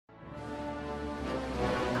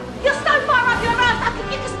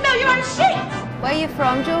Where are you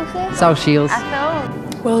from, Josie? South Shields. I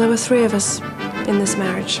thought. Well, there were three of us in this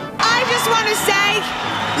marriage. I just want to say,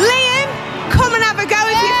 Liam, come and have a go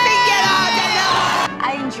if you think you're hard enough.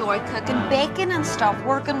 I enjoy cooking bacon and stuff,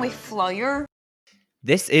 working with flour.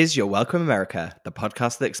 This is Your Welcome America, the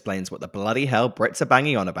podcast that explains what the bloody hell Brits are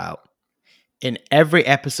banging on about. In every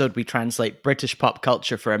episode, we translate British pop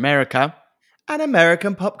culture for America. And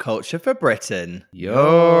American pop culture for Britain.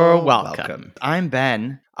 You're welcome. I'm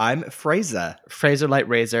Ben. I'm Fraser. Fraser like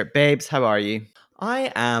Razor. Babes, how are you?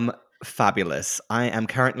 I am fabulous. I am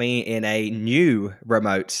currently in a new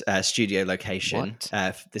remote studio location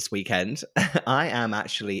this weekend. I am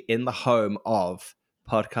actually in the home of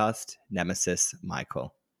podcast nemesis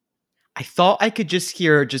Michael. I thought I could just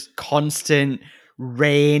hear just constant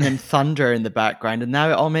rain and thunder in the background, and now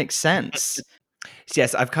it all makes sense.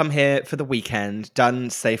 Yes, I've come here for the weekend, done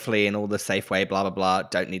safely in all the safe way, blah, blah, blah.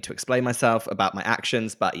 Don't need to explain myself about my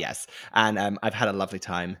actions, but yes. And I've had a lovely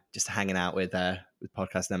time just hanging out with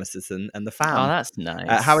Podcast Nemesis and the fam. Oh, that's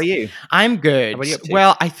nice. How are you? I'm good. What are you up to?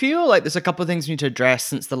 Well, I feel like there's a couple of things we need to address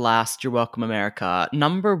since the last You're Welcome America.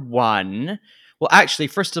 Number one, well, actually,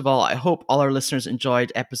 first of all, I hope all our listeners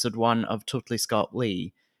enjoyed episode 1 of Totally Scott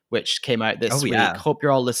Lee, which came out this week. Yeah. Hope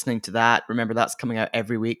you're all listening to that. Remember, that's coming out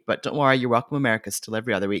every week, but don't worry, You're Welcome America is still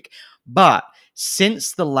every other week. But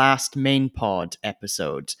since the last main pod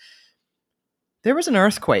episode, there was an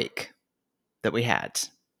earthquake that we had.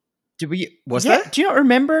 Was there? Do you not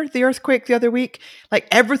remember the earthquake the other week? Like,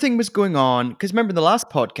 everything was going on. Because remember, in the last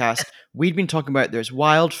podcast, we'd been talking about there's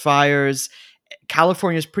wildfires.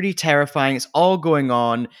 California's pretty terrifying. It's all going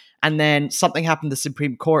on. And then something happened to the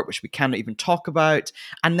Supreme Court, which we cannot even talk about.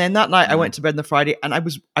 And then that night I went to bed on the Friday and I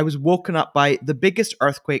was woken up by the biggest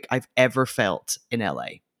earthquake I've ever felt in LA.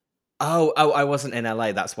 Oh, I wasn't in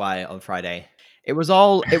LA. That's why on Friday. It was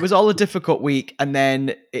all a difficult week, and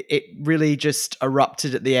then it really just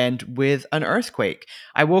erupted at the end with an earthquake.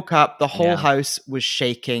 I woke up, the whole house was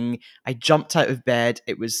shaking. I jumped out of bed.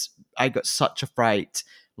 I got such a fright.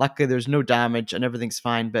 Luckily, there's no damage and everything's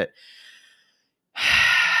fine, but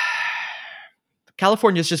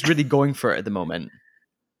California's just really going for it at the moment.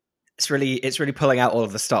 It's really pulling out all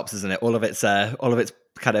of the stops, isn't it? All of its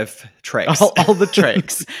kind of tricks. All the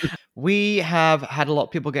tricks. We have had a lot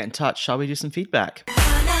of people get in touch. Shall we do some feedback?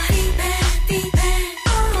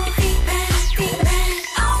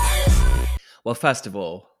 Well, first of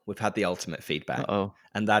all, we've had the ultimate feedback. Uh-oh.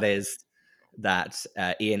 And that is that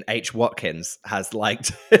Ian H. Watkins has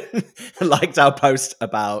liked our post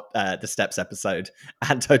about the Steps episode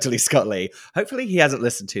and Totally Scott Lee. Hopefully he hasn't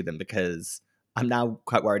listened to them, because I'm now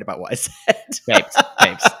quite worried about what I said.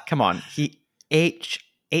 Babes, come on. H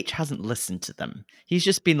hasn't listened to them. He's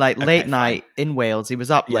just been like late night in Wales. He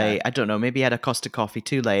was up late. I don't know. Maybe he had a Costa coffee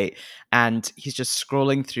too late, and he's just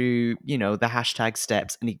scrolling through, the hashtag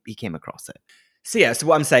Steps, and he came across it. So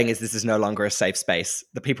what I'm saying is this is no longer a safe space.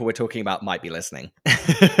 The people we're talking about might be listening.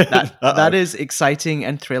 That is exciting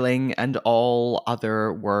and thrilling and all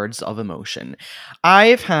other words of emotion.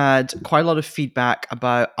 I've had quite a lot of feedback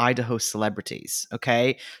about Idaho celebrities,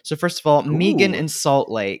 okay? So first of all, Megan in Salt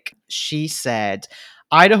Lake, she said,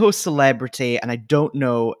 Idaho celebrity, and I don't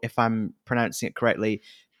know if I'm pronouncing it correctly,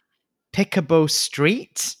 Picabo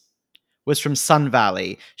Street, was from Sun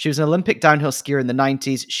Valley. She was an Olympic downhill skier in the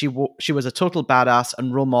 90s. She was a total badass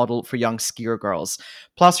and role model for young skier girls.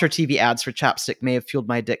 Plus, her TV ads for chapstick may have fueled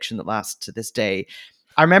my addiction that lasts to this day.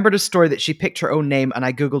 I remembered a story that she picked her own name, and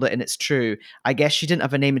I Googled it, and it's true. I guess she didn't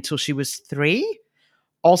have a name until she was 3.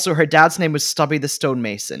 Also, her dad's name was Stubby the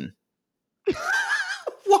Stonemason.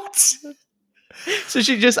 What? So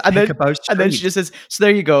she just, and then she just says, so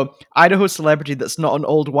there you go. Idaho celebrity that's not an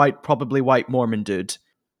old white, probably white Mormon dude.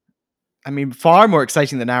 I mean, far more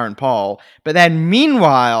exciting than Aaron Paul. But then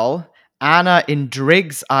meanwhile, Anna in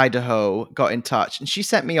Driggs, Idaho got in touch, and she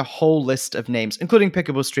sent me a whole list of names, including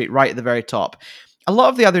Picabo Street right at the very top. A lot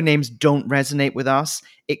of the other names don't resonate with us,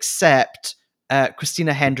 except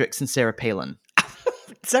Christina Hendricks and Sarah Palin.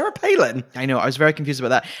 Sarah Palin? I know, I was very confused about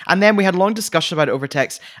that. And then we had a long discussion about it over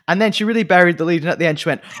text, and then she really buried the lead, and at the end she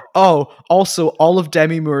went, oh, also all of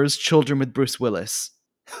Demi Moore's children with Bruce Willis.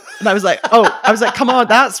 And I was like, come on,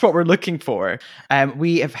 that's what we're looking for.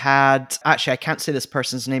 We have had, actually, I can't say this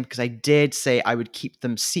person's name because I did say I would keep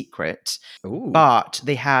them secret. Ooh. But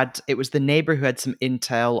it was the neighbor who had some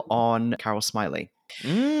intel on Carol Smiley.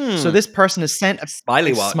 So this person has sent a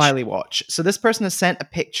Smiley watch. So this person has sent a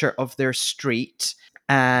picture of their street,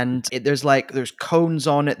 and there's cones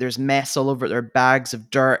on it. There's mess all over it. There are bags of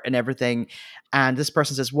dirt and everything. And this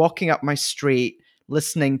person says, walking up my street,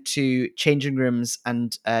 listening to Changing Rooms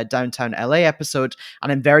and Downtown LA episode,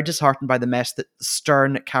 and I'm very disheartened by the mess that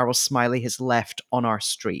stern Carol Smiley has left on our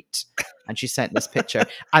street. And she sent this picture.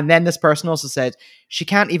 And then this person also said, she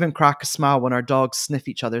can't even crack a smile when our dogs sniff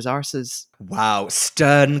each other's arses. Wow,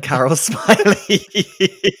 stern Carol Smiley.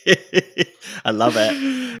 I love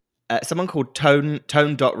it. Someone called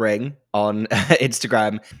Tone.ring on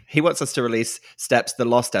Instagram. He wants us to release Steps the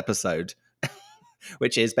Lost episode,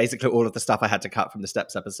 which is basically all of the stuff I had to cut from the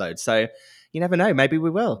Steps episode. So you never know. Maybe we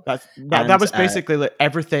will. That was basically like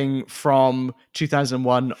everything from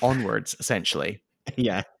 2001 onwards, essentially.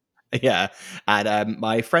 Yeah. Yeah. And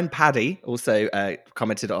my friend Paddy also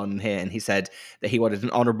commented on here, and he said that he wanted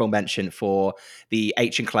an honorable mention for the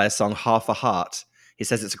H and Claire song Half a Heart. He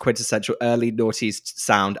says it's a quintessential early noughties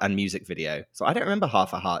sound and music video. So I don't remember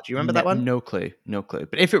Half a Heart. Do you remember that one? No clue.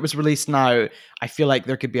 But if it was released now, I feel like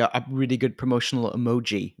there could be a really good promotional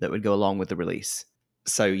emoji that would go along with the release.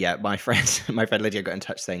 So yeah, my friend Lydia got in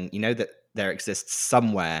touch saying, you know that there exists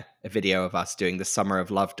somewhere a video of us doing the Summer of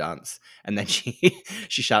Love dance, and then she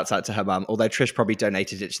shouts out to her mum, although Trish probably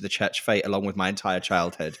donated it to the church fete along with my entire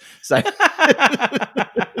childhood. So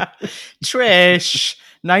Trish,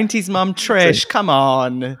 90s mum Trish, come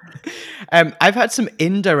on. I've had some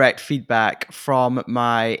indirect feedback from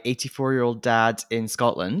my 84-year-old dad in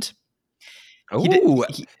Scotland. Who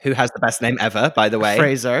has the best name ever, by the way?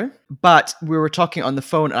 Fraser. But we were talking on the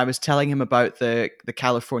phone and I was telling him about the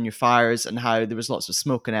California fires and how there was lots of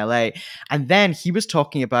smoke in LA. And then he was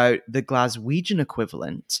talking about the Glaswegian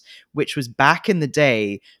equivalent, which was back in the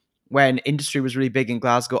day when industry was really big in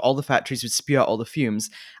Glasgow. All the factories would spew out all the fumes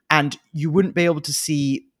and you wouldn't be able to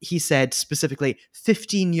see, he said specifically,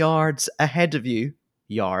 15 yards ahead of you.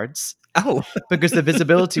 Yards. Oh, because the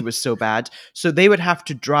visibility was so bad. So they would have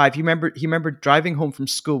to drive. He remembered driving home from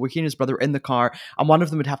school where he and his brother were in the car, and one of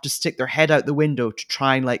them would have to stick their head out the window to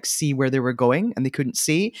try and like see where they were going, and they couldn't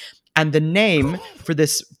see. And the name for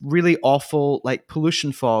this really awful like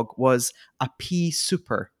pollution fog was a pea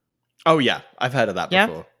super. Oh yeah, I've heard of that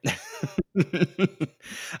before.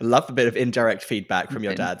 I love a bit of indirect feedback from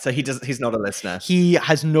your dad. So he's not a listener. He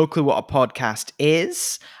has no clue what a podcast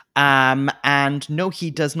is. And no,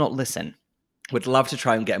 he does not listen. Would love to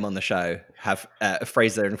try and get him on the show. Have a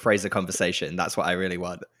Fraser and Fraser conversation. That's what I really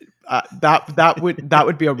want. That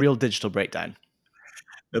would be a real digital breakdown.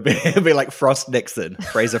 It'd be like Frost Nixon,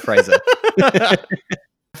 Fraser.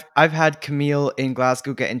 I've had Camille in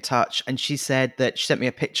Glasgow get in touch, and she said that she sent me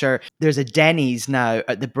a picture. There's a Denny's now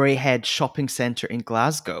at the Braehead Shopping Centre in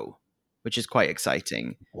Glasgow, which is quite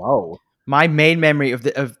exciting. Whoa. My main memory of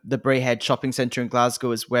the Braehead Shopping Centre in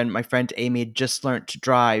Glasgow is when my friend Amy had just learnt to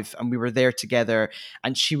drive and we were there together,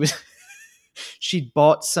 and she'd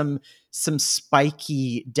bought some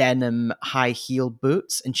spiky denim high heel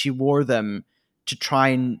boots and she wore them to try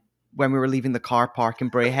and when we were leaving the car park in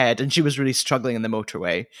Braehead, and she was really struggling in the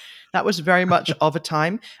motorway. That was very much of a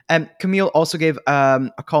time. Camille also gave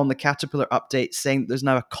a Colin the Caterpillar update saying that there's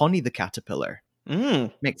now a Connie the Caterpillar.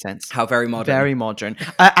 Makes sense. How very modern. Very modern.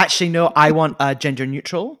 Actually, no, I want a gender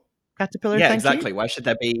neutral caterpillar. Yeah, thank exactly. you. Why should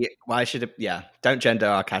there be? Don't gender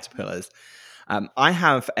our caterpillars. I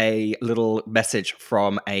have a little message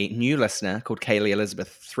from a new listener called Kaylee Elizabeth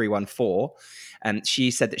 314. And she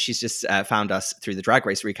said that she's just found us through the Drag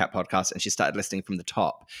Race Recap podcast and she started listening from the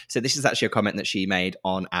top. So this is actually a comment that she made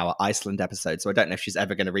on our Iceland episode. So I don't know if she's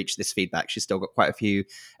ever going to reach this feedback. She's still got quite a few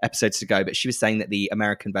episodes to go, but she was saying that the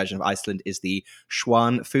American version of Iceland is the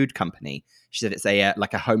Schwan Food Company. She said it's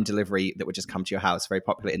like a home delivery that would just come to your house, very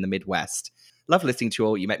popular in the Midwest. Love listening to you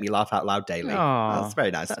all. You make me laugh out loud daily. Aww, that's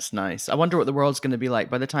very nice. That's nice. I wonder what the world's going to be like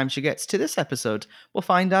by the time she gets to this episode. We'll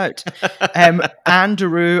find out.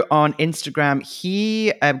 Andrew on Instagram,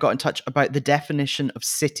 he got in touch about the definition of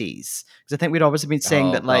cities. Because I think we'd always been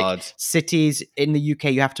saying cities in the UK,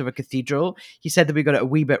 you have to have a cathedral. He said that we got it a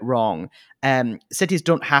wee bit wrong. Cities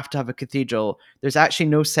don't have to have a cathedral. There's actually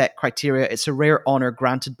no set criteria. It's a rare honour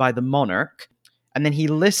granted by the monarch. And then he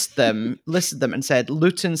listed them and said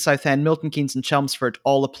Luton, Southend, Milton Keynes and Chelmsford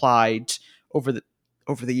all applied over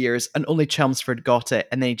the years, and only Chelmsford got it.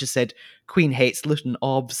 And then he just said Queen hates Luton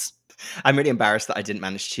obs. I'm really embarrassed that I didn't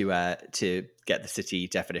manage to get the city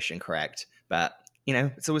definition correct, but you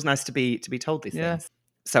know, it's always nice to be told these things.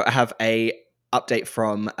 So I have a update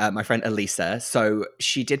from my friend Elisa. So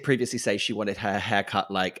she did previously say she wanted her haircut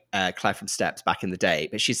like Claire from Steps back in the day,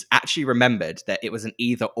 but she's actually remembered that it was an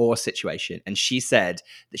either or situation. And she said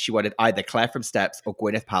that she wanted either Claire from Steps or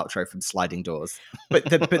Gwyneth Paltrow from Sliding Doors. But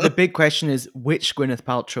the big question is, which Gwyneth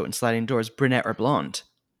Paltrow in Sliding Doors, brunette or blonde?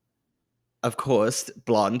 of course,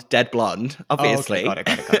 blonde, dead blonde, obviously. got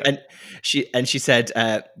it. and she said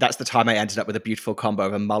that's the time I ended up with a beautiful combo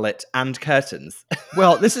of a mullet and curtains.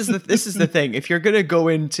 Well, this is the thing. If you're gonna go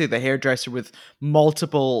into the hairdresser with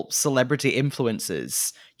multiple celebrity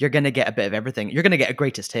influences, you're gonna get a bit of everything. You're gonna get a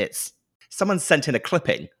greatest hits. Someone sent in a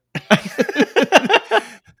clipping.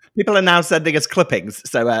 People are now sending us clippings.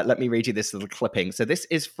 So let me read you this little clipping. So this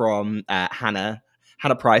is from Hannah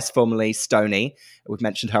Price, formerly Stoney. We've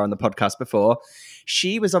mentioned her on the podcast before.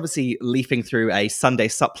 She was obviously leafing through a Sunday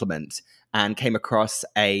supplement and came across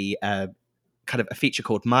a kind of a feature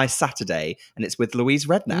called My Saturday, and it's with Louise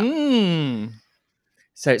Redknapp.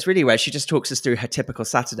 So it's really where she just talks us through her typical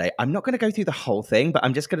Saturday. I'm not going to go through the whole thing, but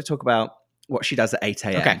I'm just going to talk about what she does at 8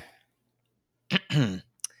 a.m. Okay.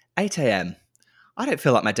 8 a.m. I don't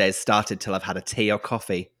feel like my day has started till I've had a tea or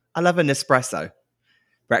coffee. I love an espresso.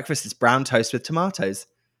 Breakfast is brown toast with tomatoes.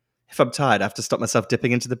 If I'm tired, I have to stop myself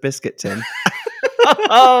dipping into the biscuit tin.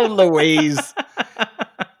 Oh, Louise.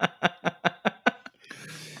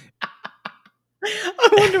 I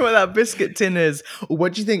wonder what that biscuit tin is.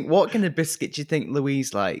 What do you think? What kind of biscuit do you think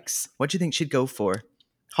Louise likes? What do you think she'd go for?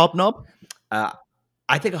 Hobnob?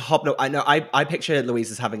 I think a hobnob. I know. I picture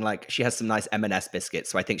Louise as having she has some nice M&S biscuits,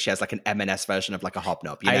 so I think she has like an M&S version of like a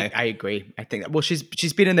hobnob. You know? I agree. I think that. Well, she's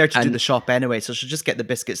been in there to do the shop anyway, so she'll just get the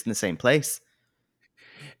biscuits in the same place.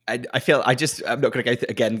 I'm not going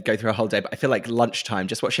to go through a whole day, but I feel like lunchtime,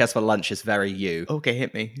 just what she has for lunch is very you. Okay,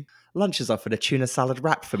 hit me. Lunch is offered a tuna salad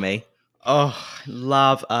wrap for me. Oh,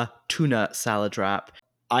 love a tuna salad wrap.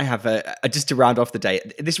 I have just to round off the day.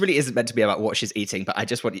 This really isn't meant to be about what she's eating, but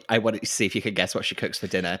I wanted to see if you could guess what she cooks for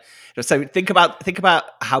dinner. So think about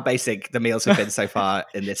how basic the meals have been so far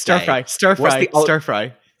in this day. Stir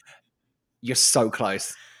fry. You're so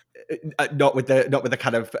close. Not with the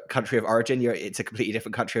kind of country of origin. It's a completely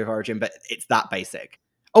different country of origin, but it's that basic.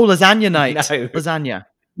 Oh, lasagna night. No. Lasagna.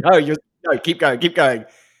 No, keep going.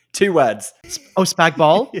 2 words. Oh, spag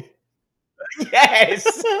ball.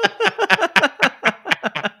 Yes.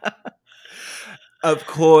 Of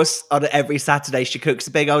course, on every Saturday she cooks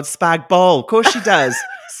a big old spag bol. Of course she does.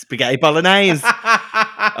 Spaghetti bolognese.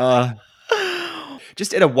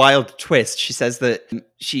 Just in a wild twist, she says that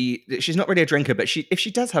she's not really a drinker, but if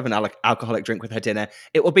she does have an alcoholic drink with her dinner,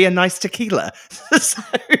 it will be a nice tequila.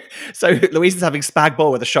 so Louise is having spag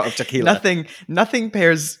bol with a shot of tequila. Nothing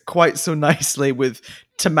pairs quite so nicely with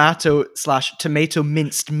tomato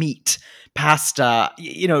minced meat pasta,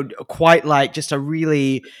 quite like just a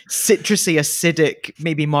really citrusy, acidic,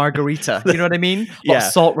 maybe margarita. You know what I mean? Yeah.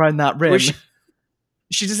 Salt around that rim.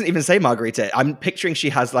 She doesn't even say margarita. I'm picturing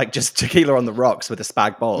she has just tequila on the rocks with a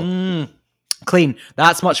spag bol. Clean.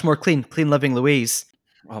 That's much more clean. Clean living Louise.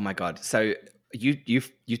 Oh my God. So you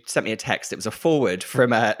sent me a text. It was a forward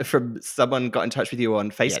from someone got in touch with you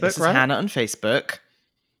on Facebook, This is right? Hannah on Facebook.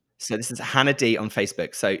 So this is Hannah D on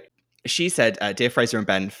Facebook. So she said, Dear Fraser and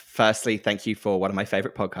Ben, firstly, thank you for one of my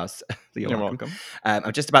favorite podcasts. You're welcome.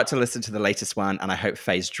 I'm just about to listen to the latest one, and I hope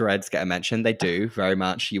Faye's dreads get a mention. They do, very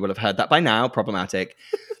much. You will have heard that by now. Problematic.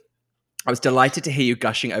 I was delighted to hear you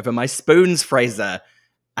gushing over my spoons, Fraser,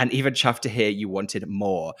 and even chuffed to hear you wanted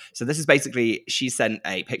more. So this is basically, she sent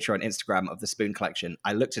a picture on Instagram of the spoon collection.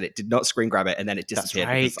 I looked at it, did not screen grab it, and then it disappeared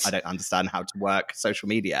because I don't understand how to work social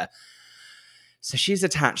media. So she's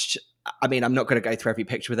attached... I mean, I'm not going to go through every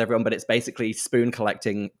picture with everyone, but it's basically spoon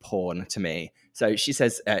collecting porn to me. So she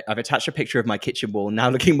says, I've attached a picture of my kitchen wall, now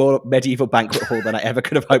looking more medieval banquet hall than I ever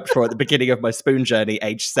could have hoped for at the beginning of my spoon journey,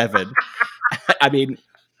 age 7. I mean,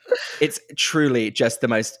 it's truly just the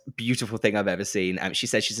most beautiful thing I've ever seen. She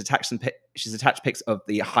says she's attached pics of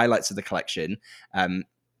the highlights of the collection.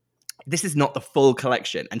 This is not the full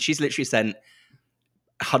collection. And she's literally sent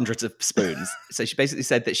hundreds of spoons. So she basically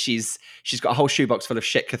said that she's got a whole shoebox full of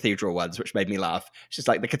shit cathedral ones, which made me laugh. She's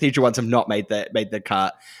like, the cathedral ones have not made the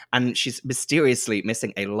cut, and she's mysteriously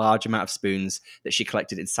missing a large amount of spoons that she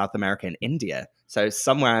collected in South America and India. So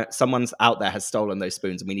someone's out there has stolen those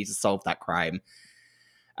spoons, and we need to solve that crime.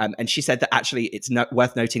 And she said that actually it's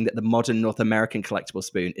worth noting that the modern North American collectible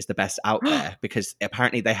spoon is the best out there because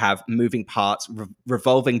apparently they have moving parts,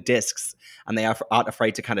 revolving discs, and they aren't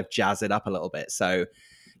afraid to kind of jazz it up a little bit. So,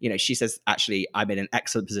 she says, actually, I'm in an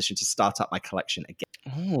excellent position to start up my collection again.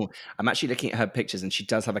 Oh, I'm actually looking at her pictures, and she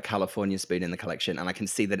does have a California spoon in the collection, and I can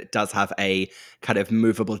see that it does have a kind of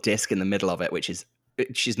movable disc in the middle of it, which is,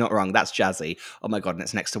 she's not wrong, that's jazzy. Oh my God, and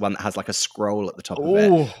it's next to one that has like a scroll at the top of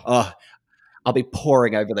it. Oh, I'll be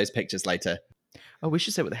poring over those pictures later. Oh, we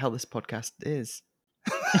should say what the hell this podcast is.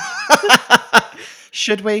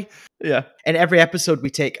 Should we? Yeah. In every episode, we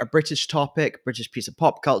take a British topic, British piece of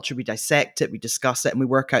pop culture, we dissect it, we discuss it, and we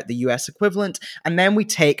work out the US equivalent. And then we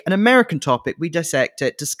take an American topic, we dissect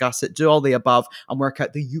it, discuss it, do all the above, and work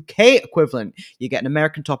out the UK equivalent. You get an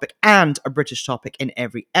American topic and a British topic in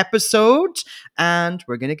every episode. And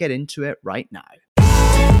we're going to get into it right now.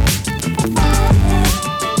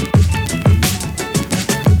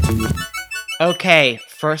 Okay,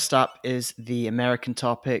 first up is the American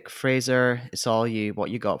topic. Fraser, it's all you.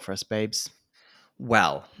 What you got for us, babes?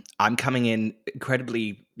 Well, I'm coming in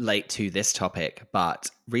incredibly late to this topic,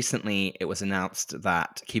 but recently it was announced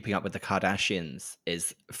that Keeping Up with the Kardashians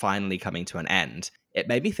is finally coming to an end. It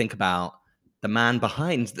made me think about the man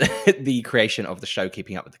behind the creation of the show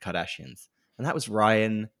Keeping Up with the Kardashians, and that was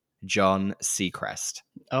Ryan John Seacrest.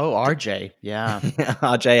 Oh, RJ, yeah.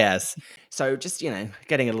 RJS. So just,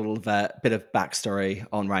 getting a little bit of backstory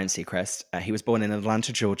on Ryan Seacrest. He was born in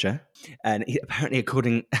Atlanta, Georgia. And he, apparently,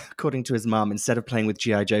 according to his mom, instead of playing with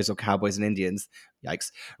G.I. Joes or Cowboys and Indians,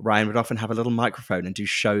 yikes, Ryan would often have a little microphone and do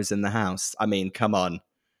shows in the house. I mean, come on.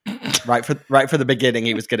 Right from the beginning,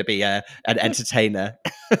 he was going to be an entertainer.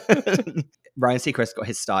 Ryan Seacrest got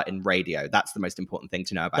his start in radio. That's the most important thing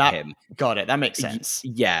to know about him. Got it. That makes sense.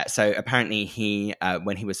 Yeah. So apparently he,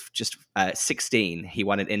 when he was just 16, he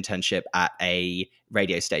won an internship at a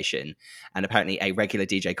radio station. And apparently a regular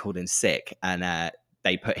DJ called in sick and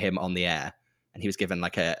they put him on the air. And he was given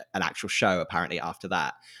like an actual show apparently after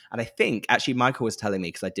that. And I think actually Michael was telling me,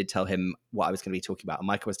 because I did tell him what I was going to be talking about. And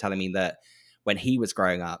Michael was telling me that when he was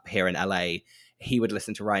growing up here in LA, he would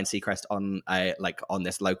listen to Ryan Seacrest on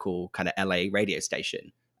this local kind of LA radio station.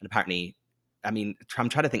 And apparently, I mean, I'm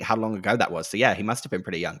trying to think how long ago that was. So yeah, he must have been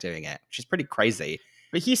pretty young doing it, which is pretty crazy.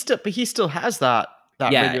 But he still has that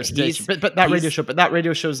radio station. But that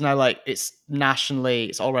radio show is now it's nationally,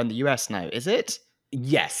 it's all around the US now, is it?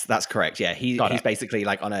 Yes, that's correct. Yeah, he's basically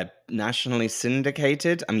like on a nationally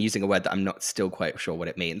syndicated. I'm using a word that I'm not still quite sure what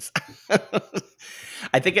it means.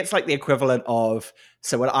 I think it's like the equivalent of,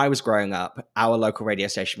 so when I was growing up, our local radio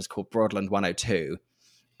station was called Broadland 102.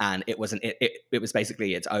 And it was it was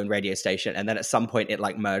basically its own radio station. And then at some point it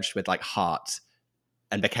like merged with like Heart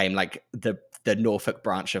and became like the Norfolk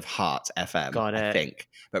branch of Heart FM, I think.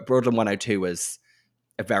 But Broadland 102 was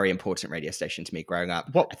a very important radio station to me growing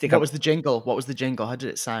up. What was the jingle? What was the jingle? How did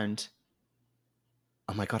it sound?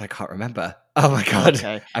 Oh my God, I can't remember. Oh my God.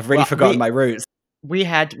 Okay. I've really forgotten my roots. We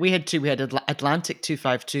had two. We had Atlantic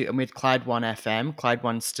 252 and we had Clyde 1 FM. Clyde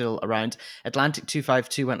 1's still around. Atlantic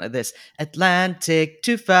 252 went like this: Atlantic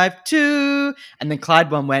 252. And then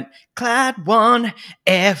Clyde 1 went Clyde 1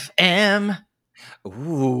 FM.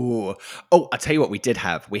 Ooh. Oh, I'll tell you what we did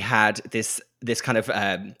have. We had this kind of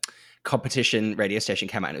competition radio station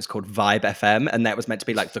came out and it was called Vibe FM. And that was meant to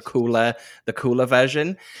be like the cooler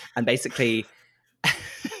version. And basically...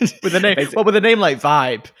 with a name like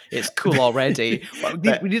Vibe, it's cool already.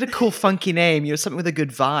 We need a cool, funky name. Something with a good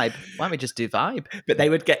vibe. Why don't we just do Vibe? But they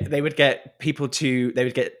would get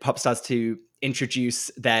pop stars to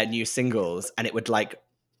introduce their new singles, and it was like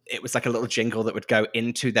a little jingle that would go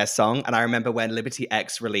into their song. And I remember when Liberty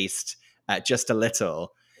X released Just a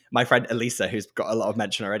Little, my friend Elisa, who's got a lot of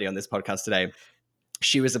mention already on this podcast today,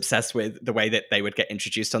 she was obsessed with the way that they would get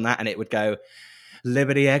introduced on that, and it would go,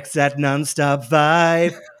 Liberty X, that nonstop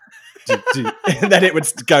vibe. And then it would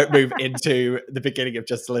move into the beginning of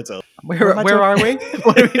Just a Little. Where are we?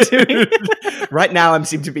 What are we doing? Right now, I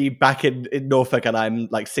seem to be back in Norfolk, and I'm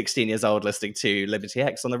like 16 years old listening to Liberty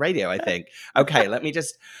X on the radio, I think. Okay, let me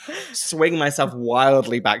just swing myself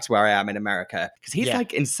wildly back to where I am in America. Because he's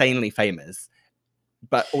like insanely famous,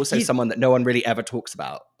 but also someone that no one really ever talks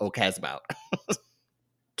about or cares about.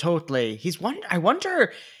 Totally. I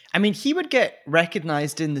wonder... I mean, he would get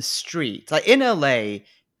recognized in the street. Like in LA,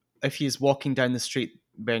 if he's walking down the street,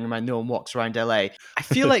 bearing in mind no one walks around LA, I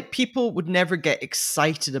feel like people would never get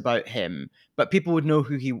excited about him, but people would know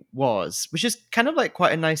who he was, which is kind of like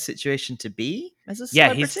quite a nice situation to be as a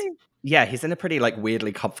celebrity. He's in a pretty like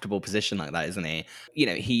weirdly comfortable position like that, isn't he?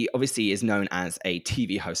 He obviously is known as a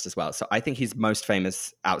TV host as well. So I think he's most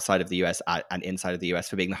famous outside of the US and inside of the US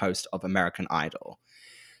for being the host of American Idol.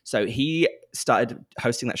 So he started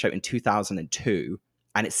hosting that show in 2002,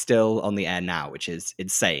 and it's still on the air now, which is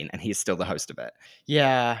insane. And he's still the host of it.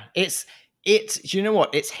 Yeah, it's you know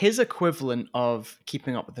what? It's his equivalent of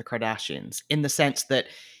Keeping Up with the Kardashians in the sense that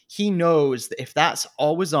he knows that if that's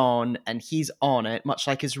always on and he's on it, much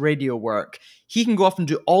like his radio work, he can go off and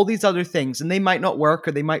do all these other things, and they might not work,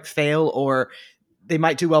 or they might fail, or they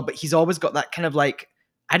might do well, but he's always got that kind of like,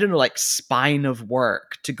 I don't know, like spine of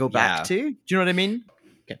work to go back to. Do you know what I mean?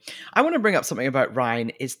 Okay. I want to bring up something about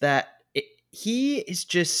Ryan is that he is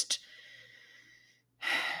just,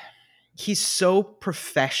 he's so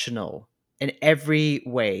professional in every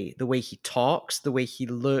way. The way he talks, the way he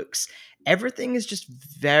looks, everything is just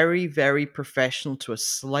very, very professional to a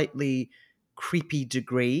slightly creepy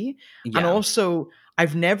degree. And Yeah. also,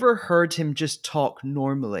 I've never heard him just talk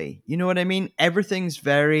normally. You know what I mean? Everything's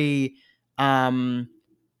very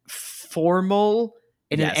formal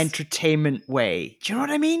in an Yes. entertainment way. Do you know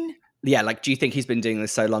what I mean? Yeah, like, do you think he's been doing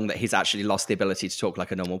this so long that he's actually lost the ability to talk like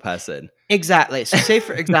a normal person? Exactly. So, say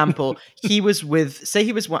for example, he was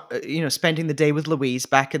spending the day with Louise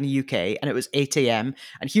back in the UK, and it was 8 a.m.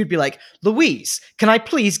 and he would be like, "Louise, can I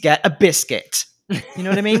please get a biscuit?" You know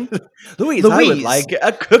what I mean? Louise, I would Louise. like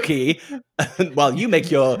a cookie while you make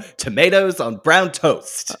your tomatoes on brown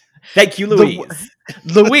toast. Thank you, Louise.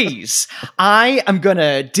 Louise, I am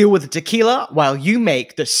gonna deal with the tequila while you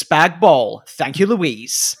make the spag bol. Thank you,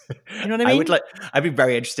 Louise. You know what I mean? I'd be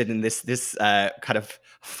very interested in this kind of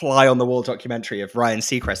fly on the wall documentary of Ryan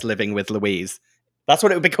Seacrest living with Louise. That's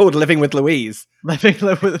what it would be called, Living with Louise. Living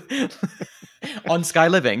with on Sky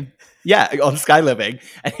Living. Yeah, on Sky Living,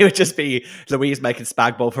 and it would just be Louise making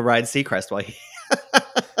spag bol for Ryan Seacrest while he.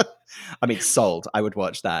 I mean, sold. I would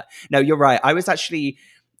watch that. No, you're right. I was actually.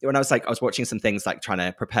 When I was watching some things, like trying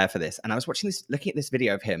to prepare for this, and I was looking at this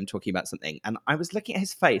video of him talking about something, and I was looking at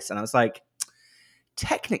his face, and I was like,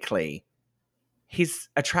 technically, he's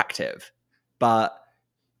attractive, but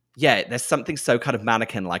yeah, there's something so kind of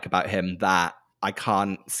mannequin-like about him that I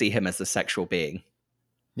can't see him as a sexual being.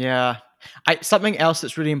 Yeah. Something else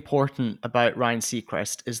that's really important about Ryan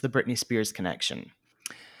Seacrest is the Britney Spears connection.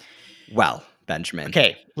 Well, Benjamin.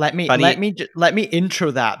 Okay, let me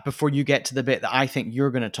intro that before you get to the bit that I think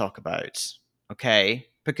you're going to talk about. Okay,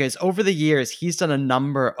 because over the years he's done a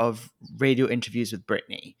number of radio interviews with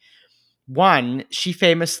Britney. One, she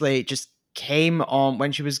famously just came on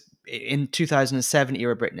when she was in 2007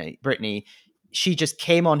 era Britney. She just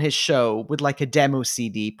came on his show with like a demo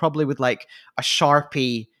CD, probably with like a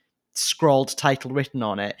Sharpie scrawled title written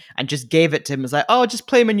on it, and just gave it to him. Was like, "Oh, just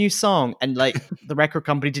play him a new song," and like the record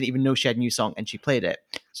company didn't even know she had a new song, and she played it.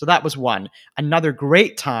 So that was one. Another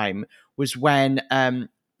great time was when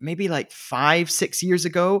maybe like 5-6 years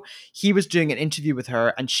ago, he was doing an interview with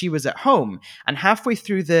her, and she was at home, and halfway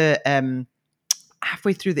through the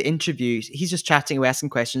interview, he's just chatting away,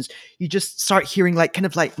 asking questions. You just start hearing like kind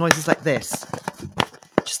of like noises like this,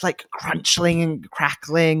 just like crunching and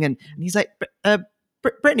crackling, and he's like,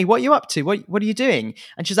 Brittany, what are you up to? What are you doing?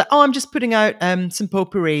 And she's like, "Oh, I'm just putting out some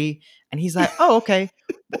potpourri." And he's like, "Oh, okay.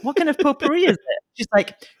 What kind of potpourri is it?" She's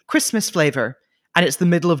like, "Christmas flavor." And it's the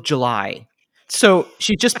middle of July. So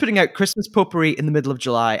she's just putting out Christmas potpourri in the middle of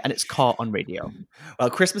July, and it's caught on radio. Well,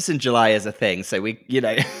 Christmas in July is a thing, so we,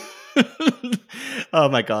 Oh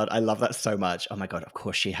my God, I love that so much. Oh my God, of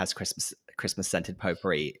course she has Christmas scented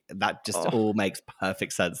potpourri. That just all makes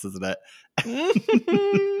perfect sense, doesn't it?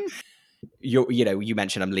 You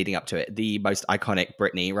mentioned, I'm leading up to it, the most iconic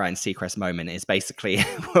Britney Ryan Seacrest moment is basically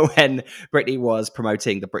when Britney was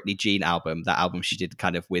promoting the Britney Jean album, that album she did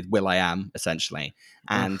kind of with will.i.am essentially,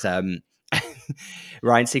 and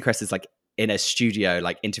Ryan Seacrest is like in a studio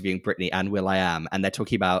like interviewing Britney and will.i.am, and they're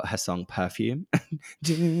talking about her song Perfume.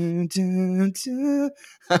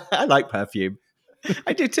 I like Perfume.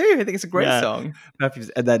 I do too. I think it's a great song.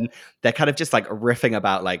 And then they're kind of just like riffing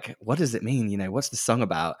about like, what does it mean? What's the song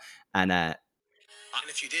about? And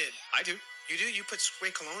if you did, I do. You do? You put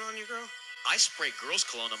spray cologne on your girl? I spray girls'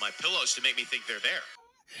 cologne on my pillows to make me think they're there.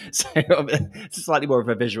 So it's slightly more of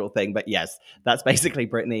a visual thing, but yes, that's basically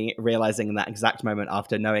Britney realizing in that exact moment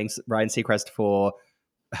after knowing Ryan Seacrest for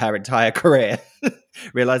her entire career,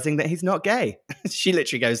 realizing that he's not gay. She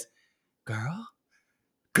literally goes, girl.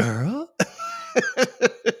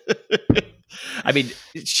 I mean,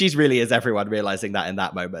 she's really is everyone realizing that in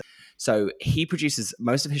that moment. So he produces,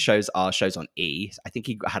 most of his shows are shows on E. I think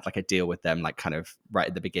he had like a deal with them, like kind of right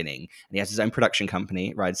at the beginning. And he has his own production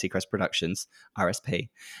company, Ryan Seacrest Productions, RSP.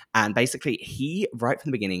 And basically he, right from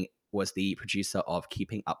the beginning, was the producer of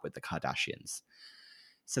Keeping Up with the Kardashians.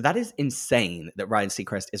 So that is insane that Ryan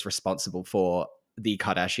Seacrest is responsible for the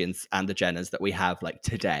Kardashians and the Jenners that we have like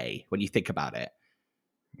today, when you think about it.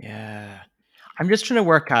 Yeah. I'm just trying to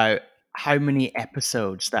work out how many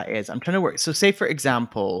episodes that is. I'm trying to work. So say, for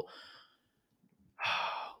example,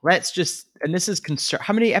 let's just, and this is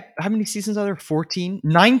how many seasons are there? 14?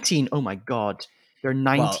 19. Oh my God. There are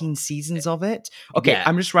 19 seasons of it. Okay. Yeah.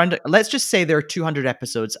 I'm just rounding. Let's just say there are 200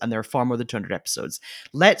 episodes, and there are far more than 200 episodes.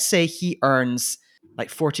 Let's say he earns like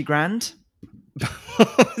 40 grand.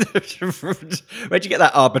 Where'd you get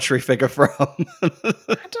that arbitrary figure from?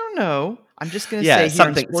 I don't know. I'm just going to Yeah, say he earns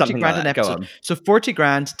something 40 grand like an that. Go episode. on. So 40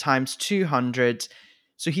 grand times 200.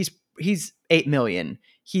 So he's 8 million.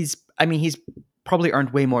 He's probably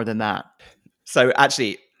earned way more than that. So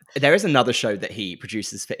actually, there is another show that he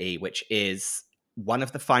produces for E, which is one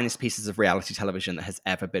of the finest pieces of reality television that has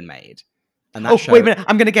ever been made. And that show... wait a minute.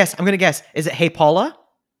 I'm going to guess. Is it Hey Paula?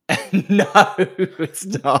 No, it's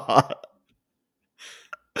not.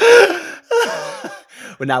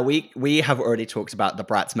 Well, now we have already talked about the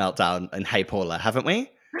Bratz meltdown and Hey Paula, haven't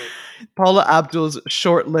we? Paula Abdul's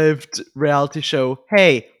short-lived reality show,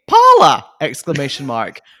 Hey Paula! Exclamation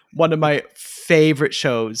mark. One of my favorite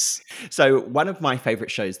shows. So one of my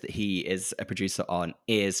favorite shows that he is a producer on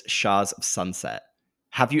is Shahs of Sunset.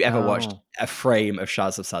 Have you ever watched a frame of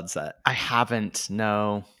Shahs of Sunset? I haven't,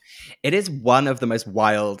 no. It is one of the most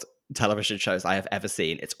wild television shows I have ever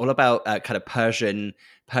seen. It's all about kind of Persian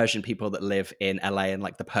people that live in LA and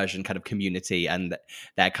like the Persian kind of community, and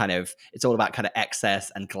they're kind of, it's all about kind of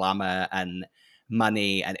excess and glamour and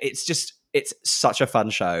money, and it's such a fun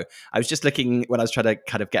show. I was just looking when I was trying to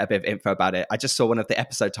kind of get a bit of info about it. I just saw one of the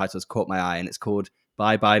episode titles caught my eye, and it's called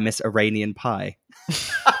Bye Bye Miss Iranian Pie.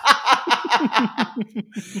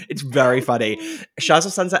 It's very funny. Shahs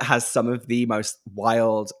of Sunset has some of the most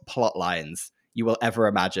wild plot lines you will ever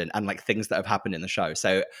imagine, and like things that have happened in the show.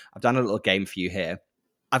 So I've done a little game for you here.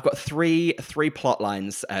 I've got three plot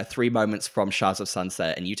lines, 3 moments from Shahs of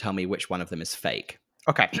Sunset, and you tell me which one of them is fake.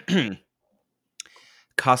 Okay.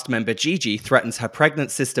 Cast member Gigi threatens her pregnant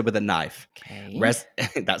sister with a knife. Okay.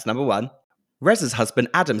 That's number 1. Rez's husband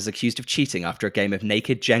Adam is accused of cheating after a game of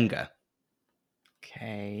naked Jenga.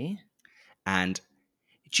 Okay. And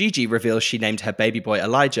Gigi reveals she named her baby boy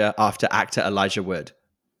Elijah after actor Elijah Wood.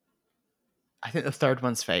 I think the third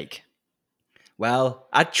one's fake. Well,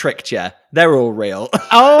 I tricked you. They're all real.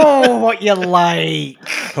 Oh, what you like.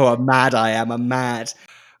 Oh, I'm mad I am. I'm mad.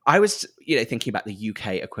 I was, thinking about the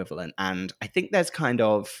UK equivalent, and I think there's kind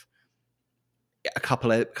of a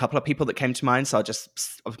couple of people that came to mind, so I'm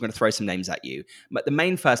going to throw some names at you. But the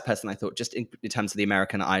main first person I thought, just in terms of the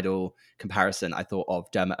American Idol comparison, I thought of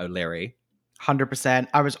Dermot O'Leary. 100%.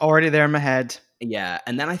 I was already there in my head. Yeah,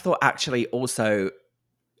 and then I thought actually also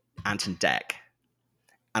Anton Deck.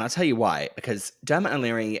 And I'll tell you why, because Dermot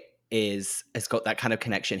O'Leary has got that kind of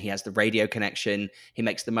connection. He has the radio connection. He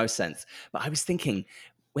makes the most sense. But I was thinking,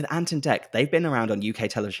 with Anton Deck, they've been around on UK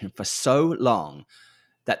television for so long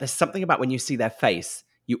that there's something about when you see their face,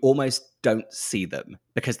 you almost don't see them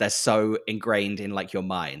because they're so ingrained in like your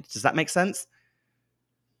mind. Does that make sense?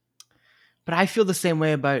 But I feel the same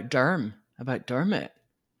way about Dermot.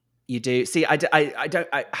 You do? See, I don't.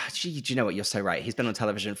 Gee, do you know what? You're so right. He's been on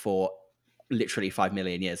television for literally 5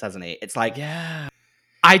 million years, hasn't he? It's like... Yeah.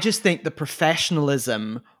 I just think the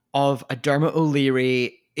professionalism of a Dermot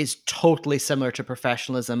O'Leary is totally similar to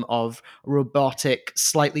professionalism of robotic,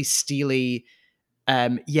 slightly steely,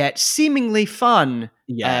 yet seemingly fun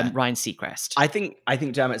Ryan Seacrest. I think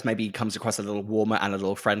Dermot's maybe comes across a little warmer and a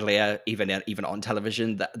little friendlier, even on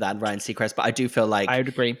television, than Ryan Seacrest. But I do feel like... I would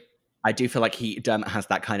agree. I do feel like Dermot has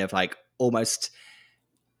that kind of like almost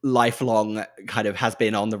lifelong kind of has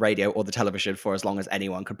been on the radio or the television for as long as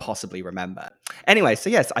anyone could possibly remember. Anyway, so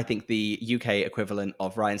yes, I think the UK equivalent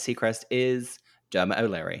of Ryan Seacrest is Dermot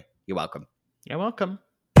O'Leary. You're welcome. You're welcome.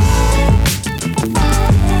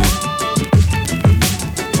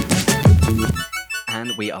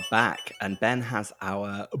 And we are back, and Ben has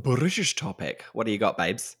our British topic. What do you got,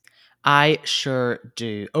 babes? I sure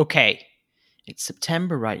do. Okay, it's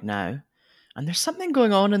September right now, and there's something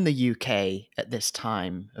going on in the UK at this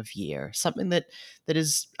time of year, something that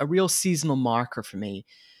is a real seasonal marker for me,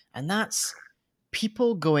 and that's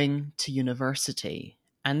people going to university.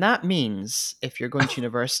 And that means, if you're going to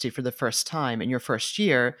university for the first time in your first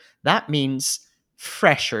year, that means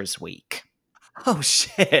Freshers Week. Oh,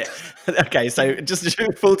 shit. Okay, so just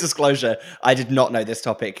full disclosure, I did not know this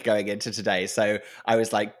topic going into today, so I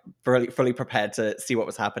was like fully prepared to see what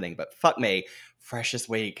was happening, but fuck me, Freshers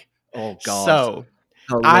Week. Oh, God. So,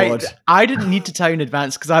 I didn't need to tell you in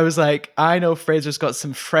advance because I was like, I know Fraser's got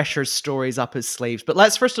some Freshers stories up his sleeves, but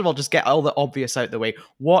let's first of all just get all the obvious out the way.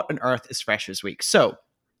 What on earth is Freshers Week? So,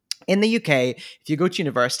 in the UK, if you go to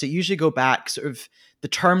university, you usually go back sort of the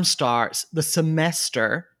term starts, the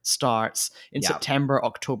semester starts in September,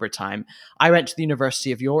 October time. I went to the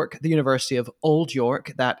University of York, the University of Old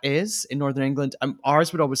York, that is, in Northern England, and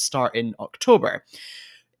ours would always start in October.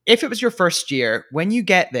 If it was your first year, when you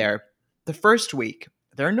get there, the first week,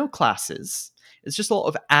 there are no classes. It's just a lot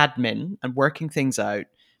of admin and working things out,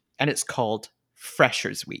 and it's called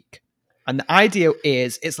Freshers Week. And the idea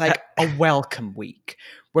is it's like a welcome week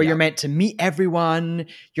where you're meant to meet everyone,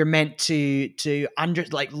 you're meant to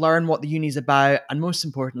learn what the uni's about, and most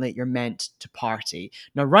importantly, you're meant to party.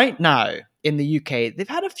 Now, right now in the UK, they've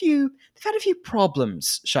had a few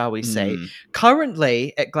problems, shall we say.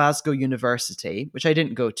 Currently at Glasgow University, which I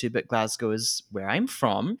didn't go to, but Glasgow is where I'm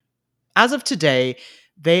from. As of today,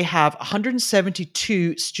 they have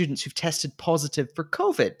 172 students who've tested positive for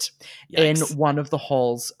COVID in one of the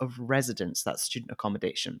halls of residence, that's student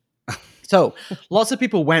accommodation. So lots of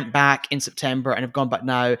people went back in September and have gone back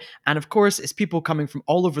now. And of course, it's people coming from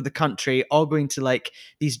all over the country, all going to like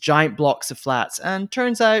these giant blocks of flats. And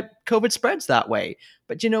turns out COVID spreads that way.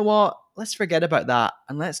 But you know what? Let's forget about that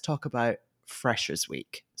and let's talk about Freshers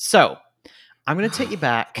Week. So I'm going to take you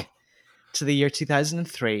back to the year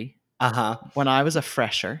 2003. When I was a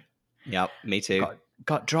fresher. Yep, me too.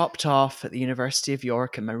 Got dropped off at the University of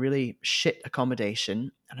York in my really shit accommodation.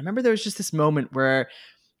 And I remember there was just this moment where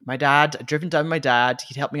I'd driven down with my dad,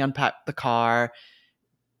 he'd helped me unpack the car,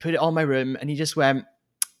 put it all in my room, and he just went,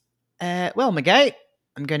 well, McGay,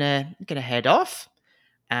 I'm gonna head off.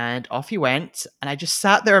 And off he went. And I just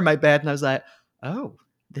sat there in my bed and I was like, oh,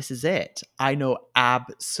 this is it. I know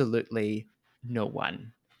absolutely no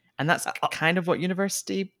one. And that's kind of what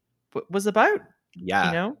university was about. Yeah.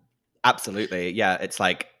 You know? Absolutely. Yeah. It's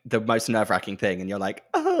like the most nerve-wracking thing. And you're like,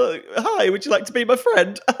 oh, hi, would you like to be my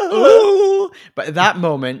friend? Ooh. But at that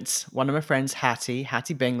moment, one of my friends, Hattie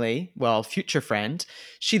Bingley, well, future friend,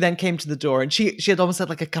 she then came to the door and she had almost had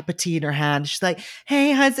like a cup of tea in her hand. She's like,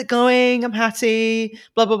 hey, how's it going? I'm Hattie,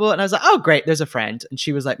 blah, blah, blah. And I was like, oh, great, there's a friend. And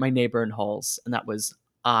she was like my neighbor in halls. And that was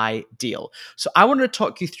ideal. So I wanted to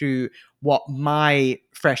talk you through what my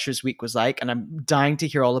Freshers Week was like, and I'm dying to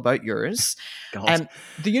hear all about yours. And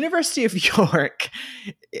the University of York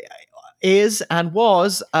is and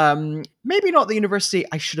was maybe not the university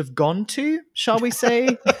I should have gone to, shall we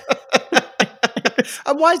say?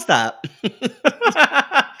 And why is that?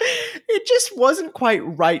 It just wasn't quite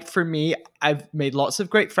right for me. I've made lots of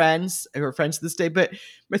great friends who are friends to this day, but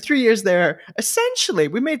my 3 years there, essentially,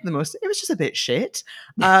 we made the most. It was just a bit shit.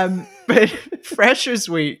 But Freshers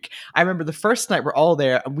Week, I remember the first night we're all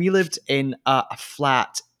there, and we lived in a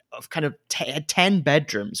flat of kind of 10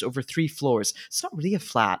 bedrooms over 3 floors. It's not really a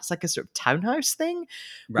flat. It's like a sort of townhouse thing.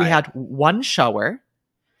 Right. We had one shower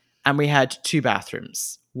and we had 2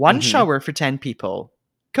 bathrooms. One shower for 10 people.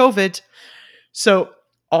 COVID. So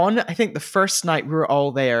on, I think the first night we were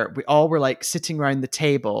all there, we all were like sitting around the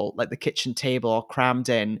table, like the kitchen table, all crammed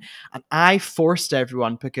in. And I forced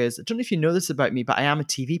everyone, because I don't know if you know this about me, but I am a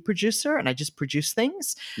TV producer and I just produce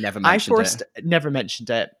things. Never mentioned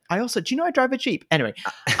it. I also, do you know I drive a Jeep? Anyway,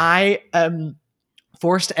 I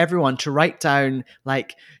forced everyone to write down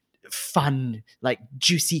like fun, like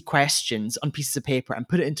juicy questions on pieces of paper and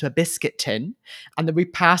put it into a biscuit tin, and then we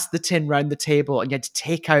passed the tin round the table and you had to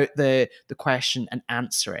take out the question and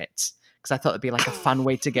answer it, because I thought it'd be like a fun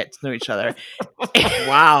way to get to know each other.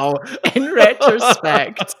 Wow. in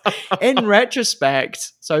retrospect,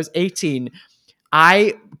 so I was 18,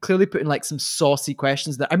 I clearly put in like some saucy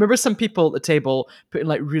questions that I remember some people at the table put in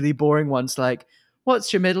like really boring ones like,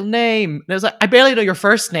 what's your middle name? And I was like, I barely know your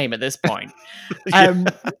first name at this point.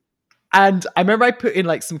 And I remember I put in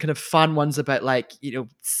like some kind of fun ones about like, you know,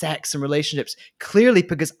 sex and relationships, clearly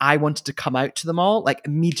because I wanted to come out to them all like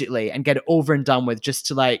immediately and get it over and done with, just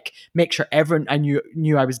to like make sure everyone I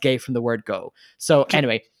knew I was gay from the word go. So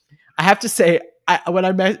anyway, I have to say, when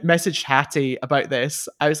I messaged Hattie about this,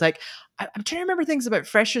 I was like, I'm trying to remember things about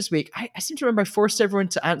Freshers Week. I seem to remember I forced everyone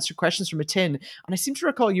to answer questions from a tin, and I seem to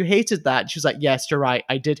recall you hated that. And she was like, yes, you're right,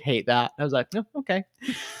 I did hate that. And I was like, no, okay.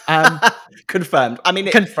 Confirmed. I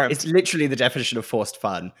mean, confirmed. It's literally the definition of forced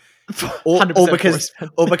fun. Or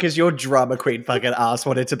because your drama queen fucking ass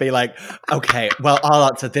wanted to be like, okay, well, I'll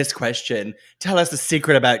answer this question. Tell us the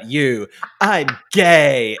secret about you. I'm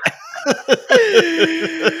gay.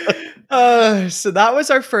 So that was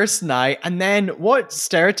our first night. And then what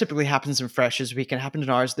stereotypically happens in Freshers Week and happened in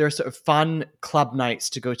ours, there are sort of fun club nights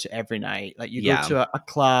to go to every night. Like you go to a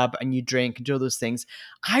club and you drink and do all those things.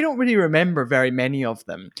 I don't really remember very many of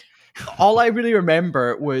them. All I really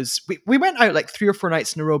remember was we went out like 3 or 4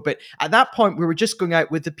 nights in a row, but at that point we were just going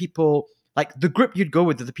out with the people, like the group you'd go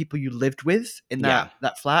with are the people you lived with in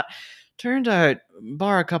that flat. Turned out,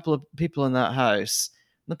 bar a couple of people in that house,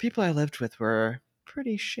 the people I lived with were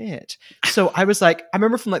pretty shit. So I was like, I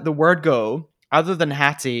remember from like the word go, other than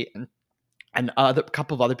Hattie and a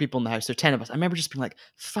couple of other people in the house. There are 10 of us. I remember just being like,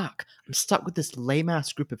 fuck, I'm stuck with this lame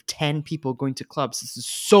ass group of 10 people going to clubs. This is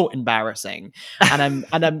so embarrassing.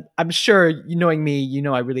 And I'm sure, you knowing me, you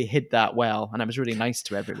know I really hid that well, and I was really nice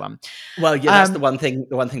to everyone. Well, yeah, that's the one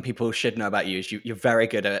thing people should know about you is you're very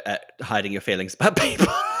good at hiding your feelings about people.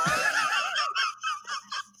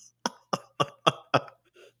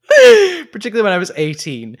 Particularly when I was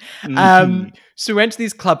 18. So we went to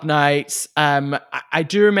these club nights. I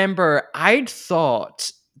do remember I'd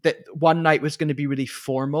thought that one night was going to be really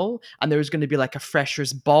formal and there was going to be like a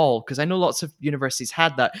freshers ball, because I know lots of universities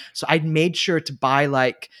had that. So I'd made sure to buy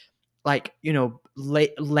like you know,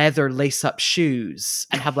 leather lace-up shoes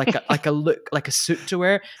and have like a look, like a suit to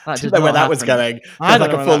wear. I didn't know where that was going. I had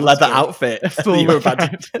like a full leather outfit.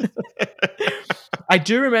 I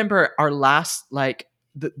do remember our last, like,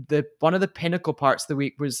 the one of the pinnacle parts of the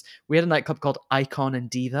week was we had a nightclub called Icon and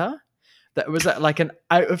Diva that was at like an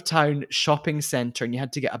out of town shopping center, and you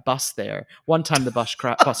had to get a bus there. One time the bus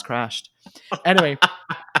crashed. Anyway,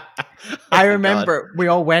 I remember we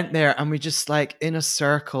all went there and we just like in a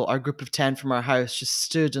circle, our group of 10 from our house just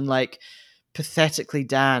stood and like pathetically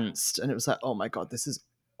danced, and it was like, oh my god, this is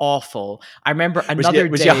awful. I remember another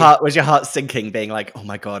was day. Your heart sinking, being like, oh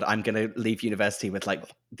my god, I'm gonna leave university with like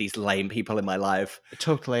these lame people in my life?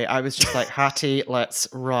 Totally. I was just like, Hattie, let's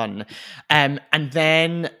run. And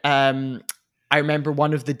then I remember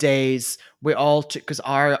one of the days we all took, because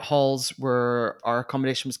our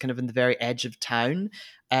accommodation was kind of in the very edge of town,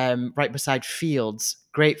 right beside fields.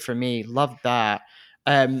 Great for me, loved that.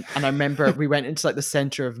 And I remember we went into like the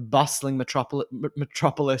center of bustling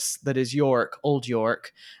metropolis that is York, Old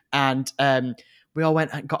York, and we all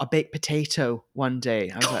went and got a baked potato one day.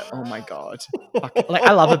 I was like, oh my god, like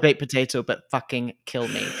I love a baked potato, but fucking kill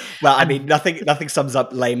me. Well, I mean, nothing sums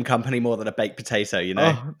up lame company more than a baked potato, you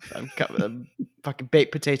know. I'm cut with a fucking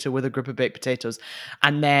baked potato with a group of baked potatoes,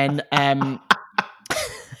 and then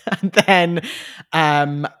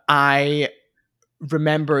I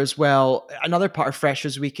remember as well, another part of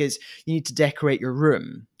Freshers Week is you need to decorate your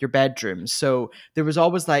room, your bedroom. So there was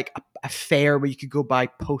always like a fair where you could go buy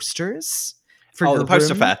posters for your the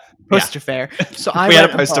poster room. fair. Poster fair. So we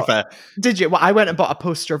had a poster fair. Did you? Well, I went and bought a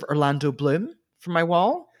poster of Orlando Bloom for my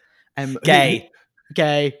wall. Gay.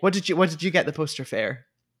 What did you get the poster fair?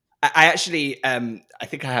 I actually, I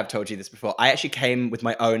think I have told you this before. I actually came with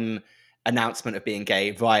my own announcement of being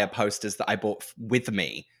gay via posters that I bought with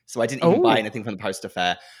me. So I didn't even buy anything from the poster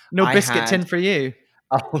fair. No biscuit tin for you.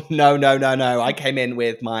 Oh, no. I came in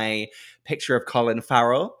with my picture of Colin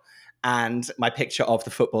Farrell and my picture of the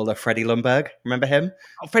footballer Freddie Ljungberg. Remember him?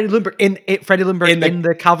 Oh, Freddie Ljungberg in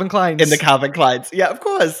the Calvin Kleins. In the Calvin Kleins. Yeah, of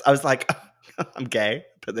course. I was like, I'm gay.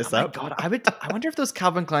 Put this up. God, I wonder if those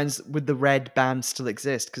Calvin Kleins with the red band still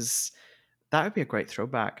exist, because that would be a great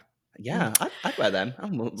throwback. Yeah, I'd wear them. I'll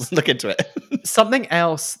look into it. Something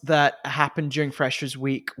else that happened during Freshers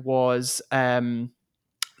Week was the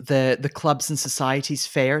clubs and societies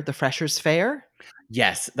fair, the Freshers Fair.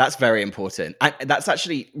 Yes, that's very important. That's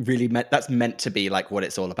actually really meant to be like what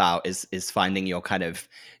it's all about, is finding your kind of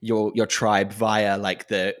your tribe via like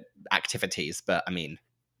the activities. But I mean,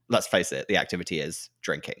 let's face it, the activity is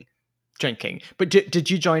drinking. But did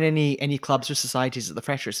you join any clubs or societies at the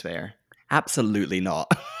Freshers Fair? Absolutely not.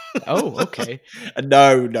 Oh, okay.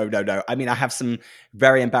 No. I mean, I have some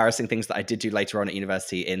very embarrassing things that I did do later on at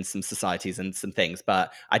university in some societies and some things,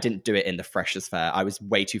 but I didn't do it in the Freshers Fair. I was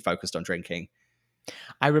way too focused on drinking.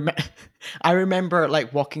 I remember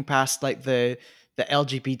like walking past like the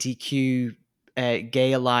LGBTQ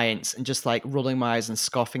gay alliance and just like rolling my eyes and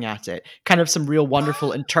scoffing at it. Kind of some real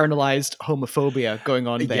wonderful internalized homophobia going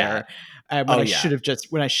on there. When I should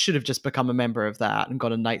have just become a member of that and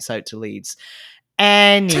gone on nights out to Leeds.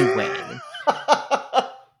 Anyway,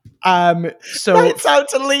 so nights out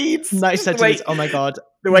to Leeds. Nights out to Leeds. Oh my god,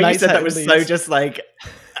 the way you said that was so just like,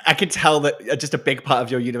 I could tell that just a big part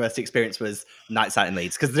of your university experience was nights out in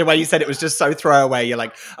Leeds, because the way you said it was just so throwaway. You're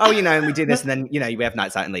like, oh, you know, and we do this, and then, you know, we have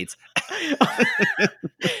nights out in Leeds.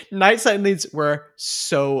 Nights out in Leeds were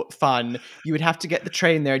so fun. You would have to get the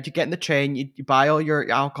train there. You get in the train, you buy all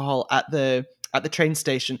your alcohol at the train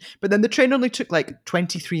station, but then the train only took like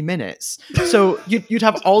 23 minutes. So you'd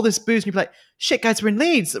have all this booze and you'd be like, shit guys, we're in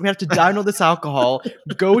Leeds. We have to down all this alcohol,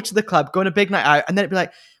 go to the club, go on a big night out, and then it'd be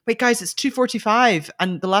like, wait guys, it's 2:45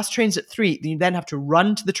 and the last train's at 3. Then you then have to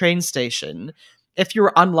run to the train station. If you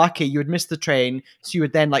were unlucky, you would miss the train. So you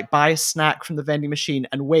would then like buy a snack from the vending machine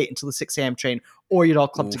and wait until the 6 a.m. train, or you'd all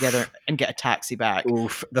club together and get a taxi back.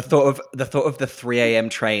 Oof. The thought of the 3 a.m.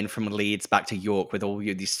 train from Leeds back to York with all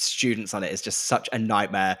these students on it is just such a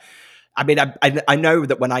nightmare. I mean, I know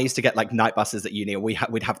that when I used to get like night buses at uni, or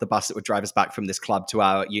we'd have the bus that would drive us back from this club to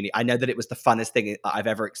our uni. I know that it was the funnest thing I've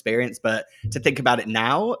ever experienced, but to think about it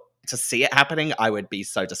now, to see it happening, I would be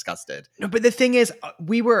so disgusted. No, but the thing is,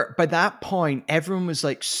 we were, by that point, everyone was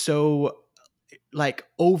like so like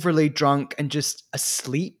overly drunk and just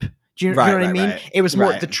asleep. Do you know what I mean? Right. It was more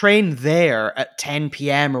Right. the train there at 10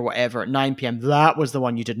 p.m. or whatever, at 9 p.m. That was the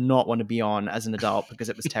one you did not want to be on as an adult because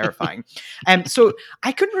it was terrifying. So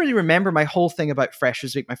I couldn't really remember my whole thing about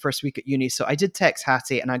Freshers Week, my first week at uni. So I did text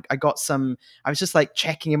Hattie and I got some, I was just like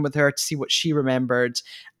checking in with her to see what she remembered.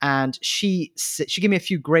 And she gave me a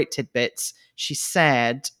few great tidbits. She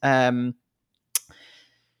said, I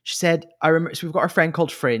remember, so we've got our friend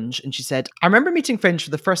called Fringe, and she said, I remember meeting Fringe for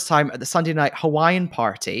the first time at the Sunday night Hawaiian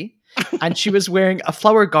party, and she was wearing a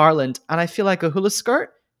flower garland, and I feel like a hula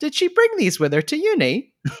skirt. Did she bring these with her to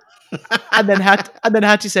uni? and then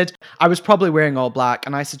Hattie said, I was probably wearing all black,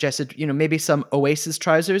 and I suggested, maybe some Oasis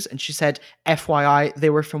trousers, and she said, FYI, they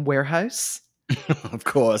were from Warehouse. Of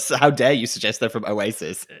course. How dare you suggest they're from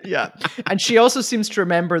Oasis? Yeah. And she also seems to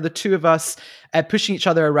remember the two of us pushing each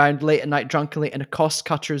other around late at night drunkenly in a cost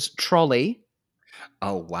cutter's trolley.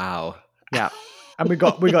 Oh, wow. Yeah. And we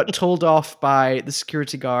got told off by the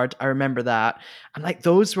security guard. I remember that. And like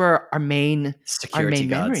those were our main Security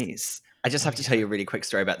guards. memories. I just have to tell you a really quick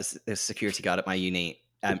story about this security guard at my uni.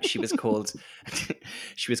 She was called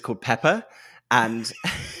Pepper, and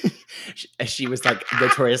she was like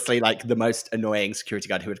notoriously like the most annoying security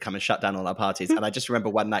guard who would come and shut down all our parties. And I just remember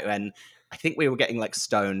one night when I think we were getting like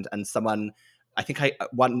stoned, and someone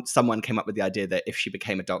came up with the idea that if she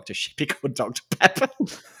became a doctor, she'd be called Dr. Pepper.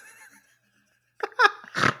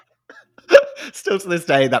 Still to this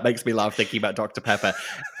day, that makes me laugh thinking about Dr. Pepper.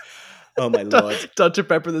 Oh my Lord. Dr.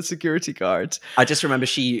 Pepper, the security guard. I just remember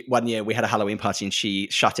one year we had a Halloween party and she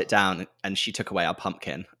shut it down and she took away our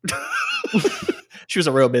pumpkin. She was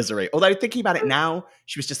a real misery. Although thinking about it now,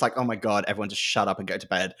 she was just like, oh my God, everyone just shut up and go to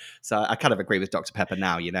bed. So I kind of agree with Dr. Pepper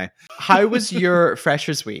now, How was your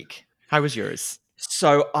Freshers Week? How was yours?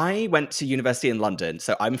 So I went to university in London.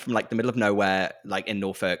 So I'm from like the middle of nowhere, like in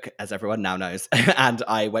Norfolk, as everyone now knows. And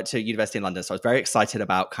I went to university in London. So I was very excited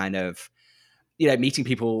about kind of, meeting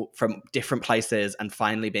people from different places and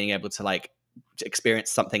finally being able to like to experience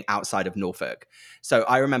something outside of Norfolk. So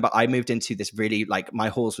I remember I moved into this really like my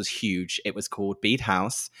halls was huge. It was called Bede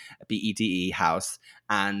House, Bede House,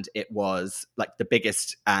 and it was like the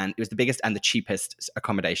biggest and the cheapest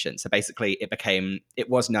accommodation. So basically it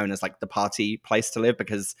was known as like the party place to live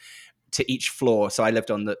because to each floor, so I lived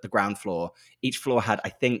on the ground floor, each floor had I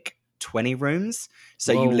think 20 rooms.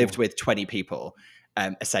 So Whoa. You lived with 20 people.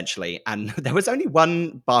 Essentially, and there was only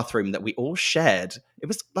one bathroom that we all shared. It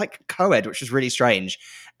was like co-ed, which was really strange,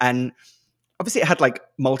 and obviously it had like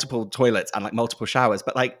multiple toilets and like multiple showers,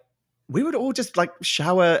 but like we would all just like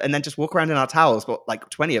shower and then just walk around in our towels, but like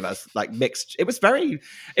 20 of us like mixed. It was very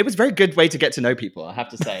good way to get to know people, I have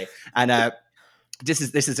to say. And this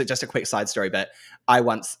is just a quick side story, but I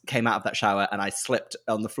once came out of that shower and I slipped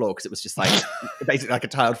on the floor because it was just like basically like a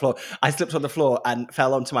tiled floor. I slipped on the floor and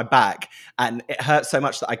fell onto my back, and it hurt so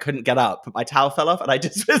much that I couldn't get up. But my towel fell off, and I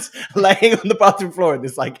just was laying on the bathroom floor, and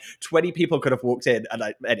this like 20 people could have walked in. And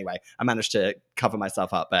I managed to cover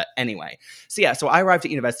myself up. But anyway, so I arrived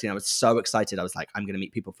at university and I was so excited. I was like, I'm going to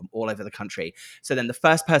meet people from all over the country. So then the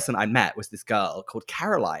first person I met was this girl called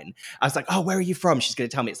Caroline. I was like, oh, where are you from? She's going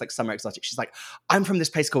to tell me it's like somewhere exotic. She's like, I'm from this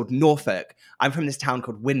place called Norfolk. I'm from this town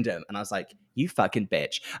called Wyndham. And I was like, you fucking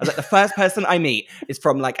bitch. I was like, the first person I meet is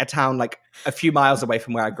from like a town like a few miles away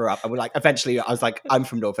from where I grew up. And we're like, eventually I was like, I'm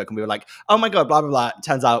from Norfolk. And we were like, oh my God, blah, blah, blah.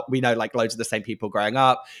 Turns out we know like loads of the same people growing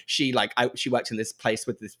up. She worked in this place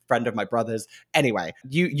with this friend of my brother's. Anyway,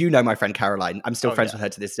 you know my friend Caroline. I'm still friends with her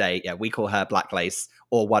to this day. Yeah, we call her Black Lace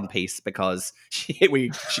or One Piece because she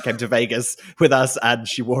came to Vegas with us and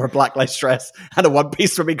she wore a black lace dress and a One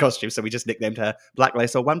Piece swimming costume. So we just nicknamed her Black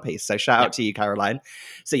Lace or One Piece. So shout out to you, Caroline.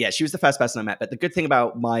 So yeah, she was the first person I met. But the good thing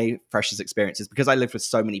about my freshers experience is because I lived with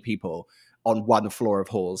so many people on one floor of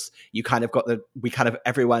halls,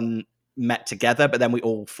 everyone met together, but then we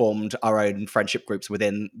all formed our own friendship groups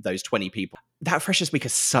within those 20 people. That Freshers Week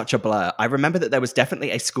is such a blur. I remember that there was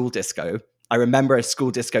definitely a school disco. I remember a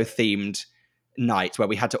school disco themed night where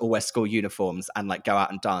we had to all wear school uniforms and like go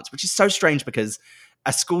out and dance, which is so strange because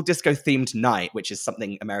a school disco themed night, which is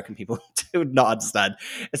something American people do not understand.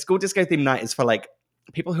 A school disco themed night is for like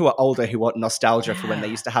people who are older who want nostalgia for when they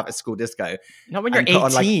used to have a school disco. Not when you're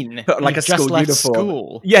 18. Put on like a school uniform.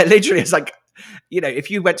 School. Yeah, literally. It's like, if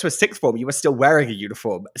you went to a sixth form, you were still wearing a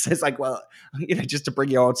uniform. So it's like, well, just to bring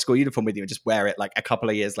your old school uniform with you and just wear it like a couple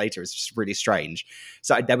of years later is just really strange.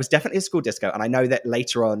 So there was definitely a school disco. And I know that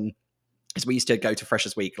later on because we used to go to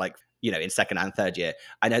Freshers Week, like, you know, in second and third year.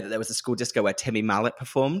 I know that there was a school disco where Timmy Mallet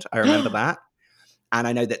performed. I remember that. And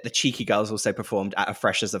I know that the Cheeky Girls also performed at a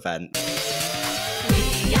Freshers event.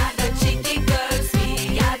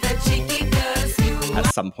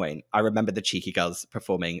 At some point, I remember the Cheeky Girls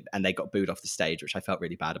performing and they got booed off the stage, which I felt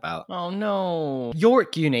really bad about. Oh no.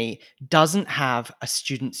 York Uni doesn't have a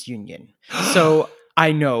students' union. So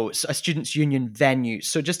I know, a students' union venue.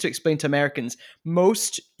 So just to explain to Americans,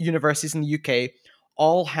 most universities in the UK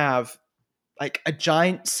all have like a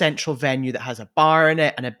giant central venue that has a bar in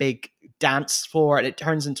it and a big dance floor, and it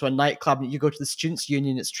turns into a nightclub, and you go to the students'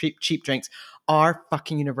 union, it's cheap drinks. Our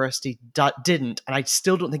fucking university didn't, and I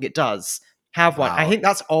still don't think it does have one. Wow. I think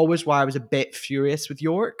that's always why I was a bit furious with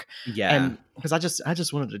York. Yeah. Because I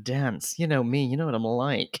just wanted to dance. You know me, you know what I'm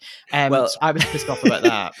like. Well, so I was pissed off about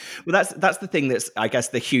that. Well, that's the thing that's, I guess,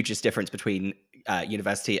 the hugest difference between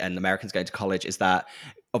university and Americans going to college is that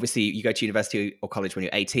obviously you go to university or college when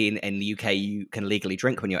you're 18. In the UK, you can legally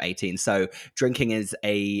drink when you're 18. So drinking is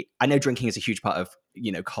I know drinking is a huge part of,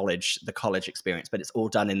 you know, the college experience, but it's all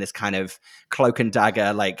done in this kind of cloak and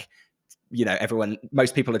dagger, like, you know,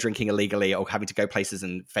 most people are drinking illegally or having to go places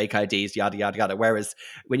and fake IDs, yada, yada, yada. Whereas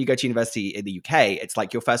when you go to university in the UK, it's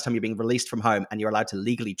like your first time you're being released from home and you're allowed to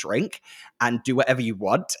legally drink and do whatever you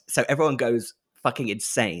want. So everyone goes fucking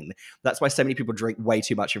insane. That's why so many people drink way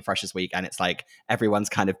too much in Freshers Week. And it's like everyone's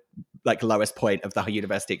kind of like lowest point of the whole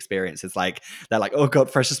university experience is like, they're like, oh God,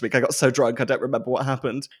 Freshers Week, I got so drunk, I don't remember what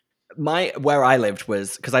happened. Where I lived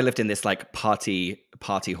was, because I lived in this like party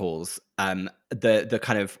halls, the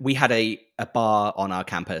kind of, we had a bar on our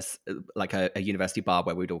campus, like a university bar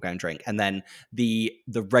where we'd all go and drink, and then the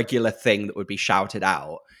regular thing that would be shouted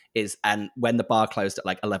out is, and when the bar closed at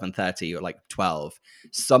like 11:30 or like 12,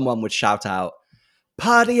 someone would shout out,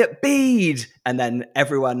 "Party at Bede," and then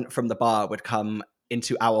everyone from the bar would come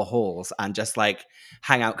into our halls and just like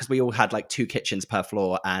hang out, because we all had like 2 kitchens per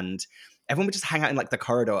floor, and everyone would just hang out in like the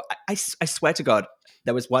corridor. I swear to God,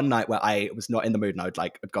 there was one night where I was not in the mood and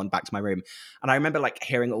I'd gone back to my room, and I remember like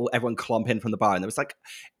hearing everyone clomp in from the bar, and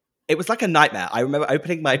it was like a nightmare. I remember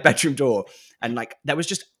opening my bedroom door and like there was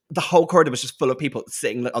just, the whole corridor was just full of people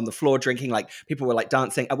sitting on the floor drinking, like people were like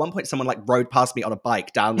dancing. At one point someone like rode past me on a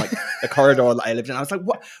bike down like the corridor that I lived in. I was like,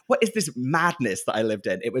 what is this madness that I lived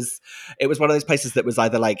in? It was one of those places that was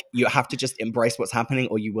either like, you have to just embrace what's happening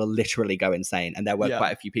or you will literally go insane. And there were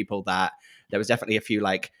quite a few people there was definitely a few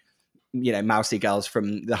like, you know, mousy girls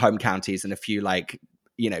from the home counties and a few like,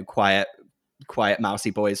 you know, quiet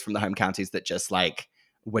mousy boys from the home counties that just like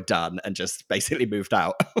were done and just basically moved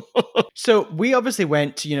out. So we obviously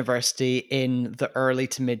went to university in the early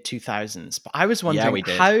to mid 2000s, but I was wondering,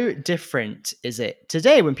 how different is it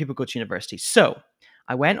today when people go to university? So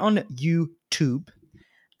I went on YouTube,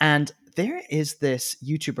 and there is this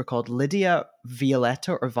YouTuber called Lydia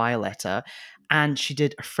Violetta, and she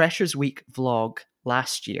did a Freshers Week vlog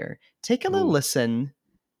last year. Take a little listen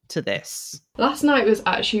to this. Last night was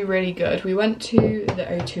actually really good. We went to the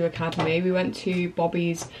O2 Academy, we went to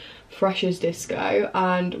Bobby's Freshers Disco,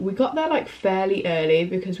 and we got there like fairly early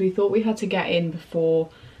because we thought we had to get in before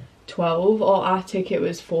 12, or our ticket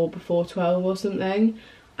was for before 12 or something,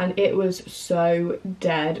 and it was so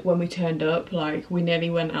dead when we turned up. Like, we nearly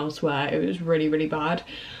went elsewhere. It was really, really bad.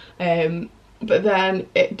 But then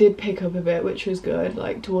it did pick up a bit, which was good,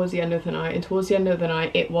 like towards the end of the night. And towards the end of the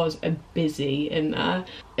night, it was a busy in there.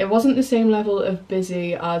 It wasn't the same level of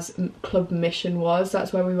busy as Club Mission was.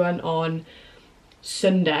 That's where we went on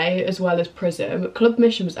Sunday, as well as Prism. Club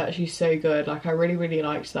Mission was actually so good. Like, I really, really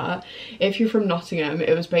liked that. If you're from Nottingham,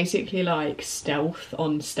 it was basically like Stealth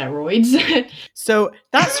on steroids. So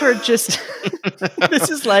that's her just...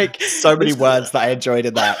 This is like... So many words that I enjoyed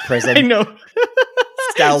in that. Prism. I know.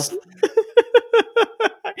 Stealth.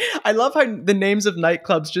 I love how the names of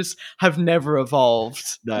nightclubs just have never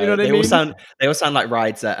evolved. No, you know what I mean? They all sound like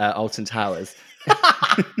rides at Alton Towers.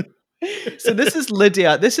 So this is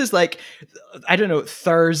Lydia. This is like, I don't know,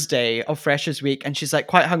 Thursday of Freshers Week, and she's like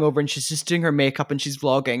quite hungover, and she's just doing her makeup and she's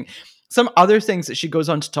vlogging. Some other things that she goes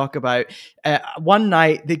on to talk about. One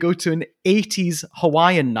night they go to an 80s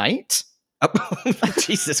Hawaiian night.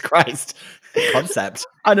 Jesus Christ. Concept.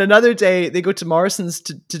 On another day, they go to Morrison's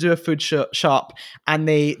to do a food shop, and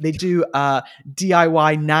they do a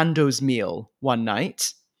DIY Nando's meal one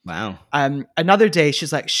night. Wow. Another day,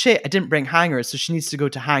 she's like, shit, I didn't bring hangers, so she needs to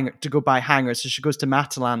go buy hangers, so she goes to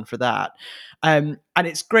Matalan for that. And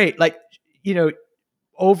it's great. Like, you know,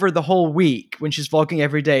 over the whole week when she's vlogging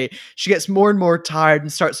every day, she gets more and more tired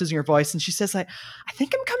and starts losing her voice, and she says like, I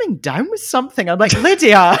think I'm coming down with something. I'm like,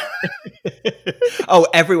 Lydia. Oh,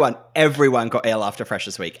 everyone got ill after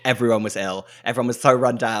Freshers Week. Everyone was ill. Everyone was so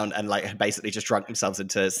run down and like had basically just drunk themselves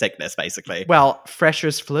into sickness, basically. Well,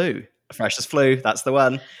 Freshers flu. Freshers flu, that's the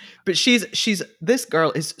one. But this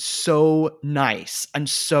girl is so nice and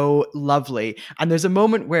so lovely. And there's a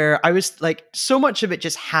moment where I was like, so much of it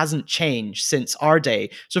just hasn't changed since our day.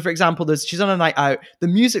 So for example, she's on a night out, the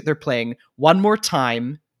music they're playing, One More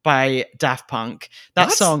Time by Daft Punk. That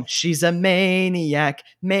What? song, She's a Maniac,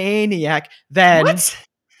 Maniac. Then What?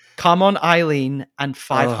 Come On Eileen and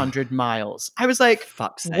 500 Miles. I was like,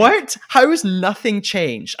 Fuck's sake. what? How has nothing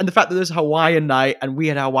changed? And the fact that there's a Hawaiian night and we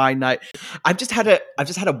had a Hawaiian night. I've just had a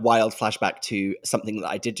wild flashback to something that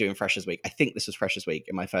I did do in Freshers Week. I think this was Freshers Week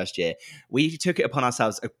in my first year. We took it upon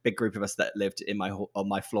ourselves, a big group of us that lived on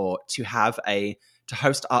my floor, to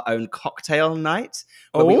host our own cocktail night,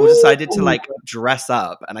 where we all decided to like dress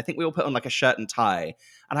up, and I think we all put on like a shirt and tie.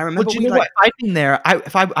 And I remember, Well, do you know what? If I'd been there,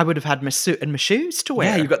 I would have had my suit and my shoes to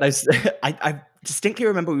wear. Yeah, you got those. I distinctly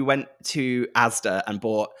remember we went to Asda and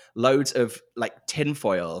bought loads of like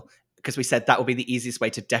tinfoil because we said that would be the easiest way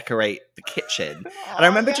to decorate the kitchen. And I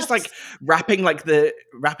remember just like wrapping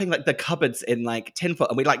the cupboards in like tinfoil,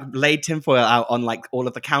 and we like laid tinfoil out on like all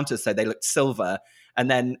of the counters so they looked silver. And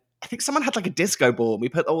then I think someone had like a disco ball, and we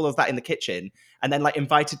put all of that in the kitchen, and then like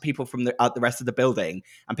invited people from the rest of the building,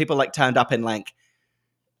 and people like turned up in like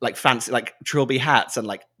fancy like trilby hats and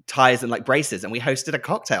like ties and like braces, and we hosted a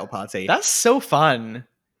cocktail party. That's so fun.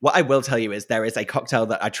 What I will tell you is there is a cocktail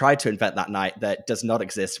that I tried to invent that night that does not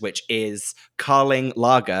exist, which is Carling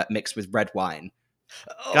lager mixed with red wine.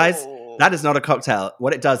 Guys, that is not a cocktail.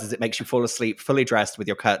 What it does is it makes you fall asleep fully dressed with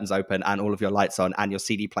your curtains open and all of your lights on and your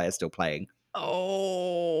CD player still playing.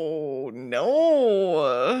 Oh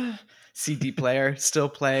no. CD player still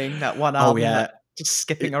playing that one album. Yeah. Just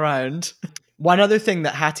skipping around. One other thing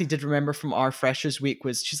that Hattie did remember from our Freshers Week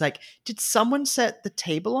was she's like, did someone set the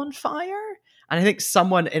table on fire? And I think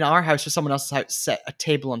someone in our house or someone else's house set a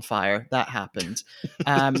table on fire. That happened.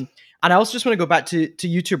 And I also just want to go back to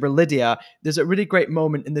YouTuber Lydia. There's a really great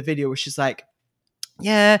moment in the video where she's like,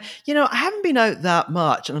 yeah, I haven't been out that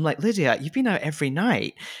much. And I'm like, Lydia, you've been out every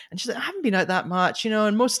night. And she's like, I haven't been out that much,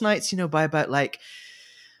 and most nights, by about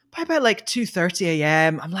 2:30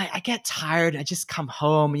 a.m. I'm like, I get tired. I just come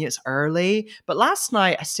home and it's early. But last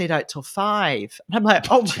night I stayed out till 5. And I'm like,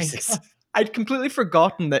 oh my God. I'd completely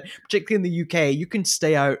forgotten that, particularly in the UK, you can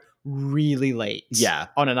stay out really late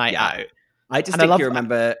on a night out. I distinctly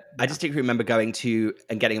remember going to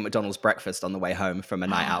and getting a McDonald's breakfast on the way home from a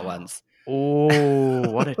night out once. Oh,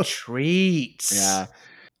 what a treat. Yeah.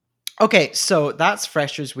 Okay, so that's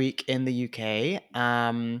Freshers Week in the UK.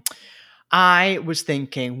 I was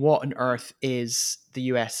thinking, what on earth is the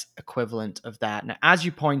US equivalent of that? Now, as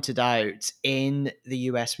you pointed out, in the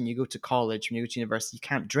US, when you go to college, when you go to university, you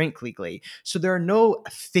can't drink legally. So there are no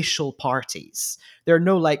official parties. There are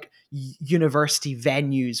no like university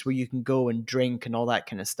venues where you can go and drink and all that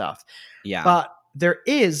kind of stuff. Yeah. But there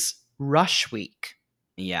is Rush Week.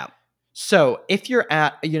 Yeah. So if you're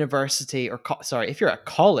at a university if you're at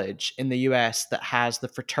college in the US that has the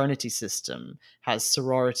fraternity system, has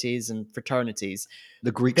sororities and fraternities,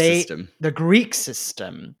 the Greek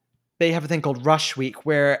system, they have a thing called Rush Week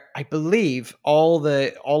where I believe all of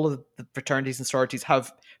the fraternities and sororities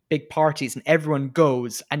have big parties and everyone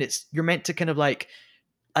goes, and you're meant to kind of like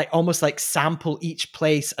almost like sample each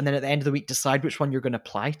place and then at the end of the week decide which one you're going to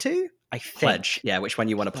apply to. I think. Pledge. Yeah, which one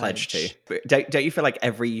you want to pledge to. But don't you feel like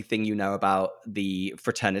everything you know about the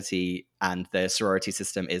fraternity and the sorority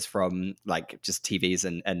system is from like just TVs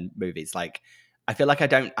and movies? Like, I feel like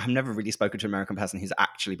I've never really spoken to an American person who's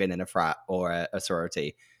actually been in a frat or a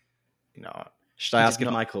sorority. No. Should I ask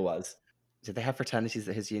if Michael was? Did they have fraternities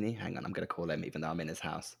at his uni? Hang on, I'm going to call him even though I'm in his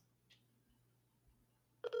house.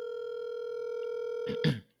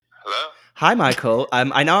 Hello? Hi, Michael.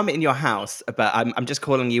 I know I'm in your house, but I'm just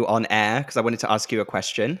calling you on air because I wanted to ask you a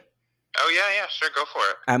question. Oh, yeah, sure, go for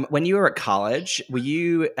it. When you were at college, were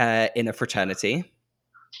you in a fraternity?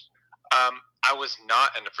 I was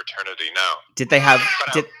not in a fraternity, no. Did they have...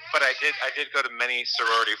 But I did go to many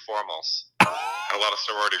sorority formals. A lot of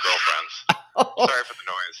sorority girlfriends. Sorry for the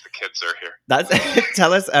noise, the kids are here.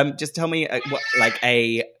 Tell me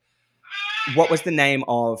what was the name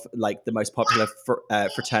of like the most popular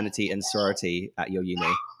fraternity and sorority at your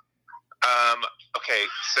uni? Okay,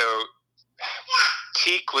 so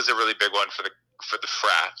Teak was a really big one for the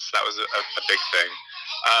frats. That was a big thing.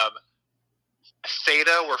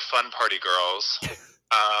 Theta were fun party girls.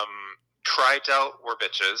 Tri-Delt were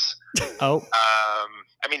bitches. Oh.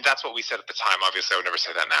 I mean, that's what we said at the time. Obviously, I would never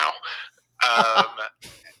say that now.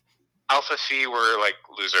 Alpha Phi were like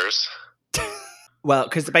losers. Well,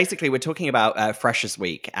 because basically we're talking about Freshers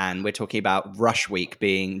Week, and we're talking about Rush Week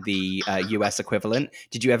being the US equivalent.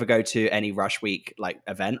 Did you ever go to any Rush Week like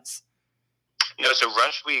events? No, so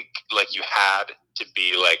Rush Week, like you had to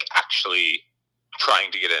be like actually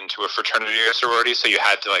trying to get into a fraternity or sorority, so you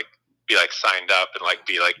had to like be like signed up and like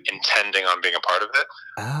be like intending on being a part of it.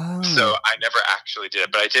 Oh. So I never actually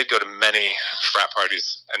did, but I did go to many frat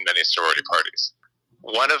parties and many sorority parties.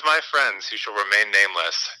 One of my friends, who shall remain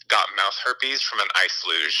nameless, got mouth herpes from an ice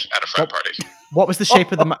luge at a frat party. What was the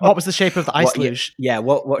shape of the ice luge? Yeah,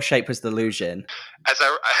 what shape was the luge in?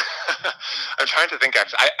 I'm trying to think.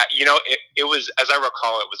 Actually, it was, as I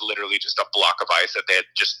recall, it was literally just a block of ice that they had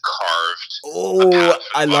just carved. Oh,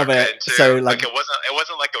 I love it. Into. So it wasn't like it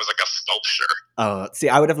was like a sculpture. Oh, see,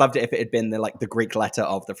 I would have loved it if it had been the Greek letter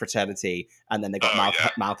of the fraternity, and then they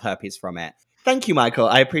got mouth herpes from it. Thank you, Michael.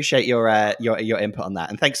 I appreciate your input on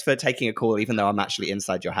that, and thanks for taking a call, even though I'm actually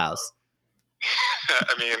inside your house.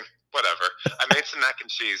 I mean, whatever. I made some mac and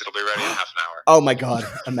cheese. It'll be ready in half an hour. Oh my god,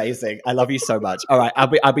 amazing! I love you so much. All right,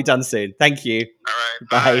 I'll be done soon. Thank you. All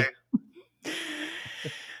right,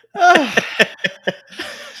 bye.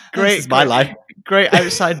 Great, this is my life. Great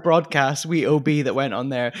outside broadcast, wee OB that went on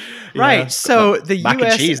there. Right, yeah. So the mac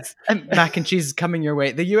US and cheese. Mac and cheese is coming your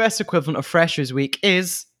way. The US equivalent of Freshers Week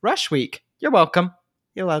is Rush Week. You're welcome.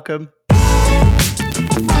 You're welcome.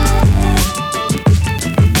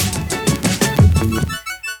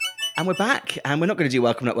 And we're back, and we're not going to do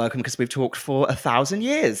Welcome Not Welcome because we've talked for 1,000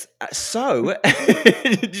 years. So,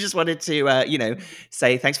 just wanted to,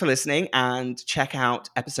 say thanks for listening and check out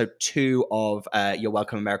episode 2 of Your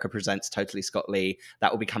Welcome America Presents Totally Scott Lee.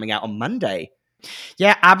 That will be coming out on Monday.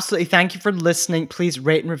 Yeah, absolutely. Thank you for listening. Please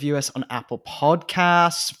rate and review us on Apple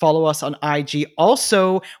Podcasts. Follow us on IG.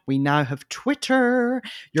 Also, we now have Twitter.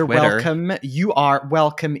 You're welcome. You are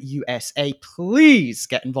welcome, USA. Please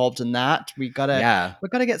get involved in that. We gotta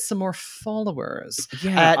get some more followers.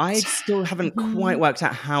 Yeah, I still haven't quite worked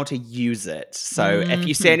out how to use it. So if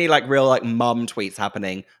you see any like real like mum tweets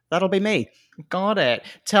happening, that'll be me. Got it.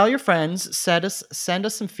 Tell your friends. Send us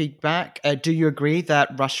some feedback. Do you agree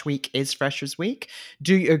that Rush Week is Freshers Week?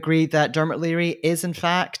 Do you agree that Dermot Leary is in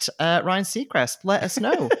fact Ryan Seacrest? Let us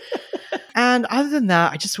know. And other than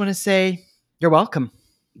that, I just want to say you're welcome.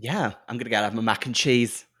 Yeah, I'm gonna go have my mac and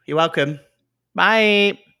cheese. You're welcome.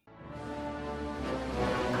 Bye.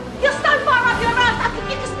 You're so far up your ass, I can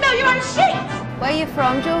get to smell your own shit. Where are you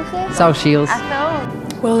from, Joseph? South Shields. I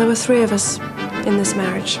thought. Well, there were 3 of us in this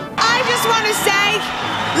marriage. I just want to say,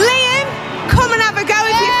 Liam, come and have a go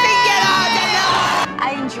if you think you're hard enough.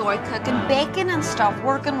 I enjoy cooking bacon and stuff,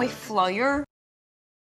 working with flour.